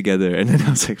space together, and then I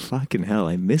was like, fucking hell,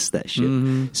 I miss that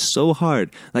shit so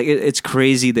hard. Like it's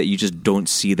crazy that you just don't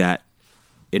see that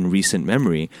in recent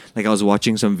memory. Like I was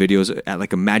watching some videos at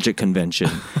like a magic convention,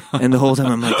 and the whole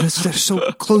time I'm like, they're so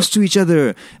close to each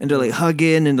other, and they're like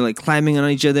hugging and they're like climbing on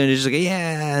each other, and it's just like,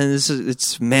 yeah, and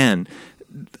it's man.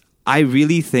 I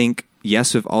really think,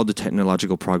 yes, with all the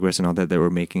technological progress and all that we're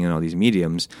making in all these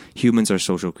mediums, humans are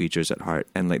social creatures at heart,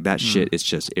 and like that shit is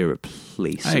just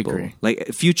irreplaceable. I agree. Like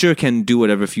Future can do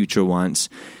whatever Future wants.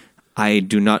 I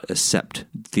do not accept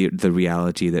the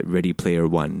reality that Ready Player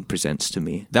One presents to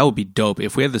me. That would be dope.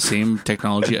 If we had the same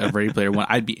technology of Ready Player One,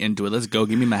 I'd be into it. Let's go.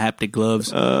 Give me my haptic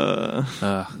gloves.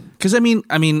 Because I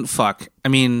mean, fuck. I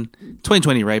mean,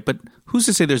 2020, right? But who's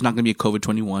to say there's not going to be a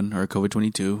COVID-21 or a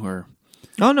COVID-22 or?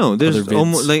 Oh no, there's other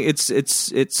almost like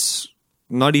it's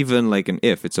not even like an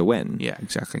if, it's a when. Yeah,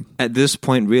 exactly. At this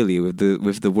point, really, with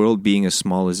the world being as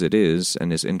small as it is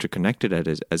and as interconnected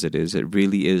as it is, it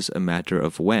really is a matter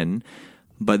of when.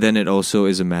 But then it also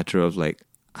is a matter of like,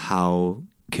 how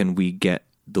can we get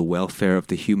the welfare of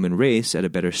the human race at a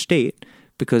better state?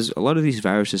 Because a lot of these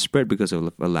viruses spread because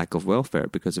of a lack of welfare,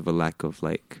 because of a lack of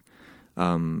like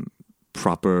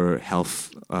proper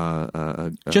health.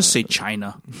 Just say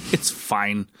China. It's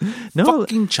fine. No,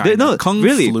 fucking China. Kung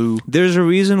flu. There's a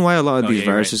reason why a lot of these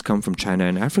viruses come from China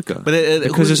and Africa. But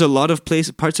because there's a lot of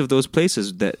parts of those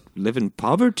places that live in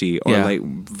poverty or like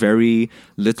very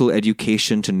little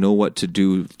education to know what to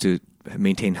do to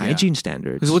maintain hygiene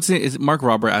standards. Because Mark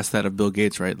Rober asked that of Bill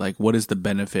Gates, right? Like, what is the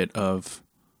benefit of?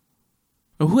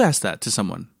 Who asked that to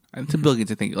someone? To Bill Gates,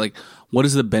 I think, like, what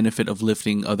is the benefit of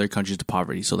lifting other countries to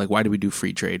poverty? So, like, why do we do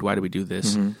free trade? Why do we do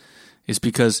this? It's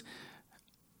because,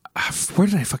 where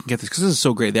did I fucking get this? Because this is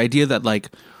so great. The idea that, like,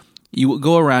 you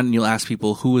go around and you'll ask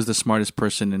people who was the smartest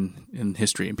person in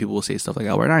history, and people will say stuff like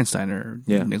Albert Einstein or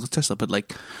Nikola Tesla. But,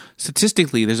 like,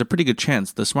 statistically, there's a pretty good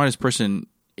chance the smartest person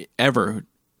ever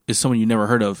is someone you never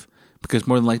heard of, because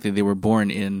more than likely they were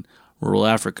born in rural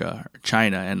Africa or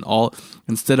China, and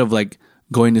instead of, like,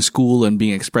 going to school and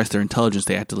being expressed their intelligence,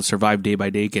 they had to survive day by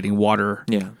day getting water.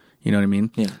 Yeah. You know what I mean?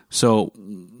 Yeah. So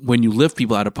when you lift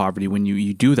people out of poverty, when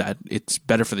you do that, it's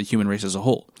better for the human race as a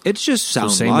whole. It's just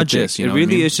sound same with logic. this, It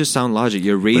really is just sound logic.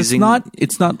 You're raising... But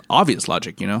it's not obvious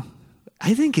logic, you know?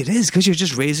 I think it is, because you're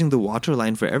just raising the water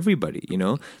line for everybody, you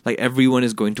know? Like, everyone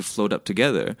is going to float up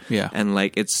together. Yeah. And,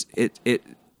 like, because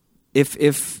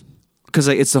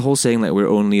like, it's the whole saying, like, we're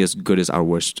only as good as our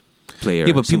worst player.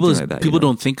 Yeah, but people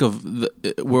don't think of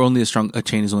we're only as strong. A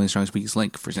chain is only as strong as weakest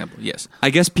link, for example. Yes, I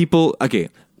guess people. Okay,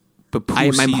 but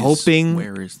I'm hoping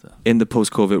in the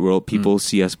post-COVID world, people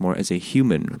see us more as a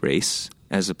human race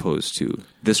as opposed to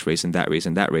this race and that race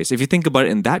and that race. If you think about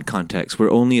it in that context,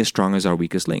 we're only as strong as our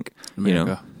weakest link.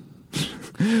 America. You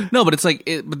know. No, but it's like.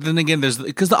 But then again,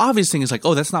 because the obvious thing is like,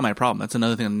 oh, that's not my problem. That's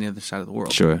another thing on the other side of the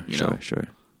world. Sure.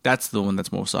 That's the one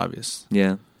that's most obvious.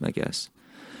 Yeah, I guess.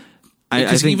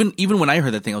 I think even when I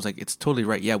heard that thing, I was like, it's totally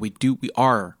right. Yeah, we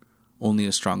are only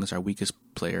as strong as our weakest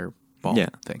player ball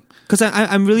thing. Because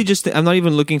I'm really just, I'm not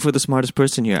even looking for the smartest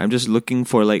person here. I'm just looking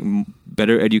for like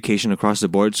better education across the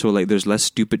board. So like there's less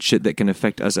stupid shit that can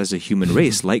affect us as a human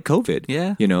race, like COVID.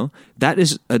 Yeah. You know, that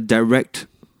is a direct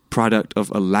product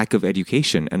of a lack of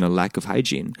education and a lack of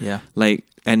hygiene. Yeah. Like,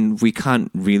 and we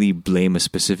can't really blame a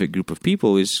specific group of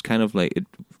people. It's kind of like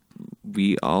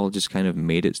we all just kind of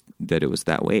made it that it was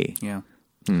that way. Yeah.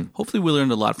 Hopefully we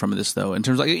learned a lot from this, though, in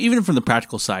terms of, like, even from the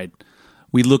practical side.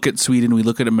 We look at Sweden, we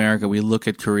look at America, we look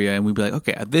at Korea, and we'd be like,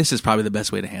 okay, this is probably the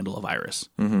best way to handle a virus.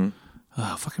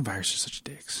 Fucking viruses are such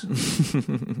dicks.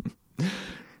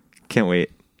 Can't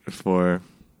wait for...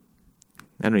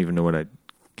 I don't even know what I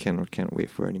can or can't wait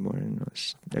for anymore. I know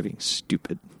it's everything's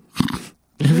stupid.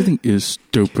 Everything is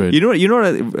stupid. You know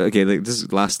what? Okay, like, this is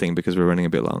the last thing because we're running a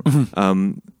bit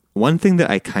long. One thing that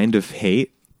I kind of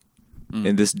hate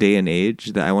in this day and age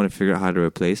that I want to figure out how to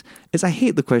replace is I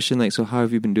hate the question like, so how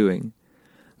have you been doing?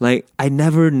 like I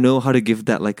never know how to give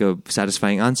that like a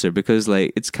satisfying answer, because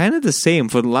like it's kind of the same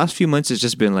for the last few months. It's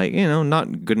just been like,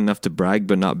 not good enough to brag,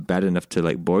 but not bad enough to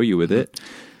like bore you with it.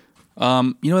 You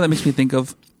know what that makes me think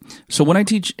of? So when I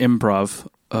teach improv,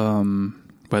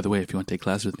 by the way, if you want to take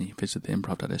class with me, visit the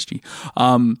improv.sg.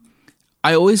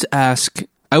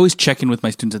 I always check in with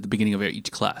my students at the beginning of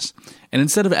each class. And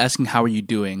instead of asking, how are you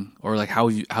doing? Or like,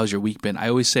 how's your week been? I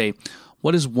always say,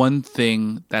 what is one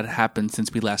thing that happened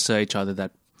since we last saw each other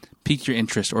that piqued your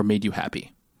interest or made you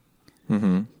happy?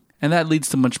 Mm-hmm. And that leads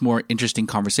to much more interesting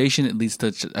conversation. It leads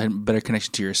to a better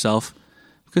connection to yourself.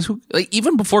 Because like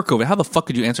even before COVID, how the fuck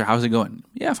could you answer, how's it going?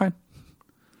 Yeah, fine.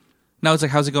 Now it's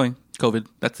like, how's it going? COVID.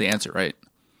 That's the answer, right?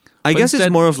 I guess it's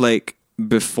more of like,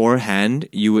 beforehand,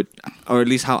 you would, or at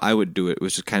least how I would do it,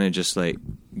 was to kind of just like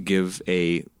give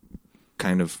a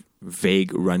kind of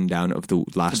vague rundown of the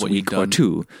last week or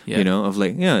two, of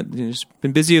like, just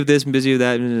been busy with this, been busy with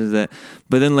that.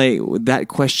 But then like that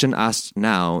question asked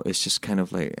now, it's just kind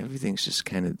of like everything's just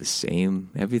kind of the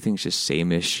same. Everything's just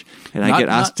same-ish. And I get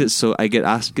asked it so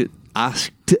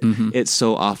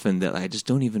often that I just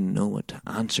don't even know what to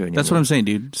answer anymore. That's what I'm saying,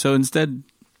 dude. So instead,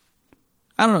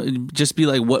 I don't know, just be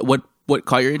like, what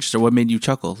caught your interest or what made you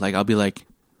chuckle? Like, I'll be like,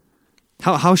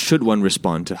 how should one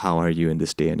respond to how are you in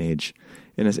this day and age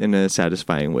in a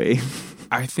satisfying way?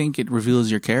 I think it reveals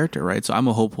your character, right? So I'm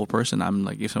a hopeful person. I'm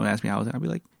like, if someone asks me how I was, I'll be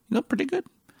like, pretty good.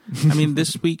 I mean,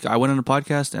 this week I went on a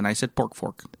podcast and I said pork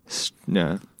fork.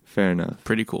 Yeah, fair enough.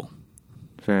 Pretty cool.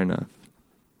 Fair enough.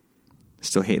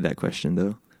 Still hate that question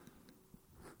though.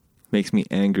 Makes me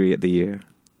angry at the year.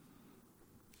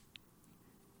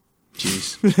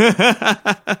 Jeez.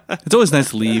 It's always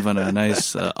nice to leave on a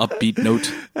nice upbeat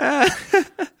note.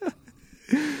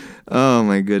 Oh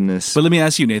my goodness. But let me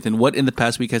ask you, Nathan, what in the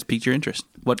past week has piqued your interest?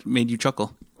 What made you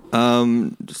chuckle? I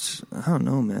don't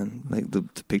know, man. Like the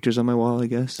pictures on my wall, I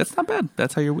guess. That's not bad.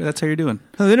 That's how you're doing.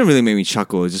 No, they didn't really make me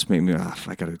chuckle. It just made me,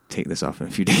 I gotta take this off in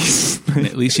a few days.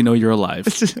 At least you know you're alive.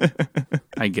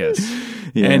 I guess.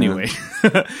 Yeah. Anyway.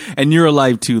 And you're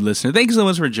alive too, listener. Thank you so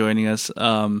much for joining us.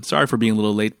 Sorry for being a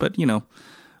little late, but 80%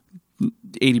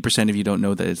 of you don't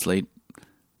know that it's late.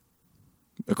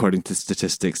 According to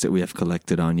statistics that we have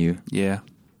collected on you. Yeah.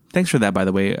 Thanks for that, by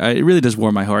the way. It really does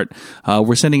warm my heart.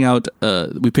 We're sending out,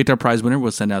 we picked our prize winner.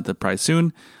 We'll send out the prize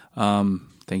soon.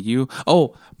 Thank you.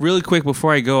 Oh, really quick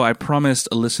before I go, I promised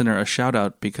a listener a shout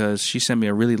out because she sent me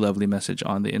a really lovely message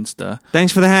on the Insta.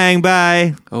 Thanks for the hang.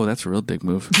 Bye. Oh, that's a real dick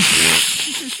move.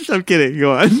 I'm kidding.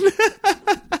 Go on.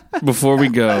 Before we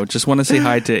go, just want to say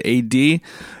hi to AD.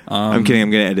 I'm kidding.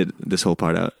 I'm going to edit this whole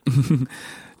part out.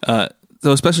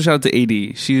 So a special shout out to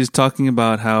AD. She was talking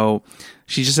about how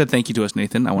she just said thank you to us,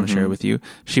 Nathan. I want to share it with you.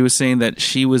 She was saying that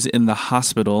she was in the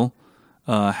hospital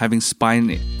having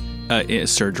spine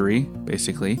surgery,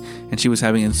 basically, and she was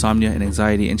having insomnia and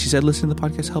anxiety. And she said listening to the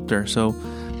podcast helped her. So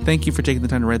thank you for taking the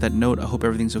time to write that note. I hope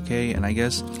everything's okay. And I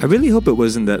guess I really hope it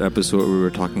wasn't that episode where we were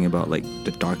talking about like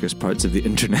the darkest parts of the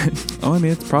internet. Oh, I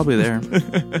mean, it's probably there.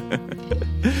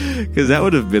 Because that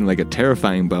would have been like a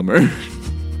terrifying bummer.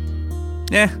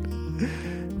 Yeah.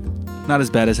 Not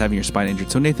as bad as having your spine injured.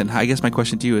 So Nathan, I guess my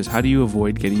question to you is, how do you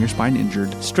avoid getting your spine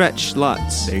injured? Stretch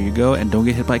lots. There you go. And don't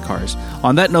get hit by cars.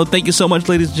 On that note, thank you so much,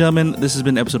 ladies and gentlemen. This has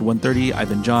been episode 130. I've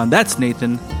been John. That's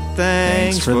Nathan.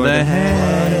 Thanks for the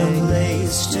hang. What a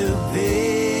place to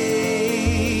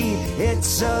be.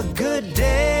 It's a good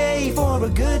day for a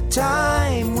good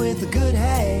time with a good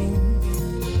hang.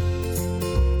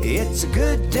 It's a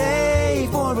good day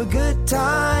for a good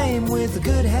time with a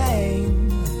good hang.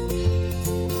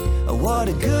 What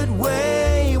a good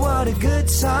way, what a good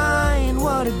sign,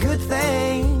 what a good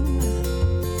thing.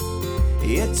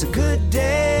 It's a good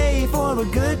day for a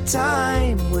good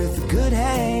time with a good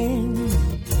hang.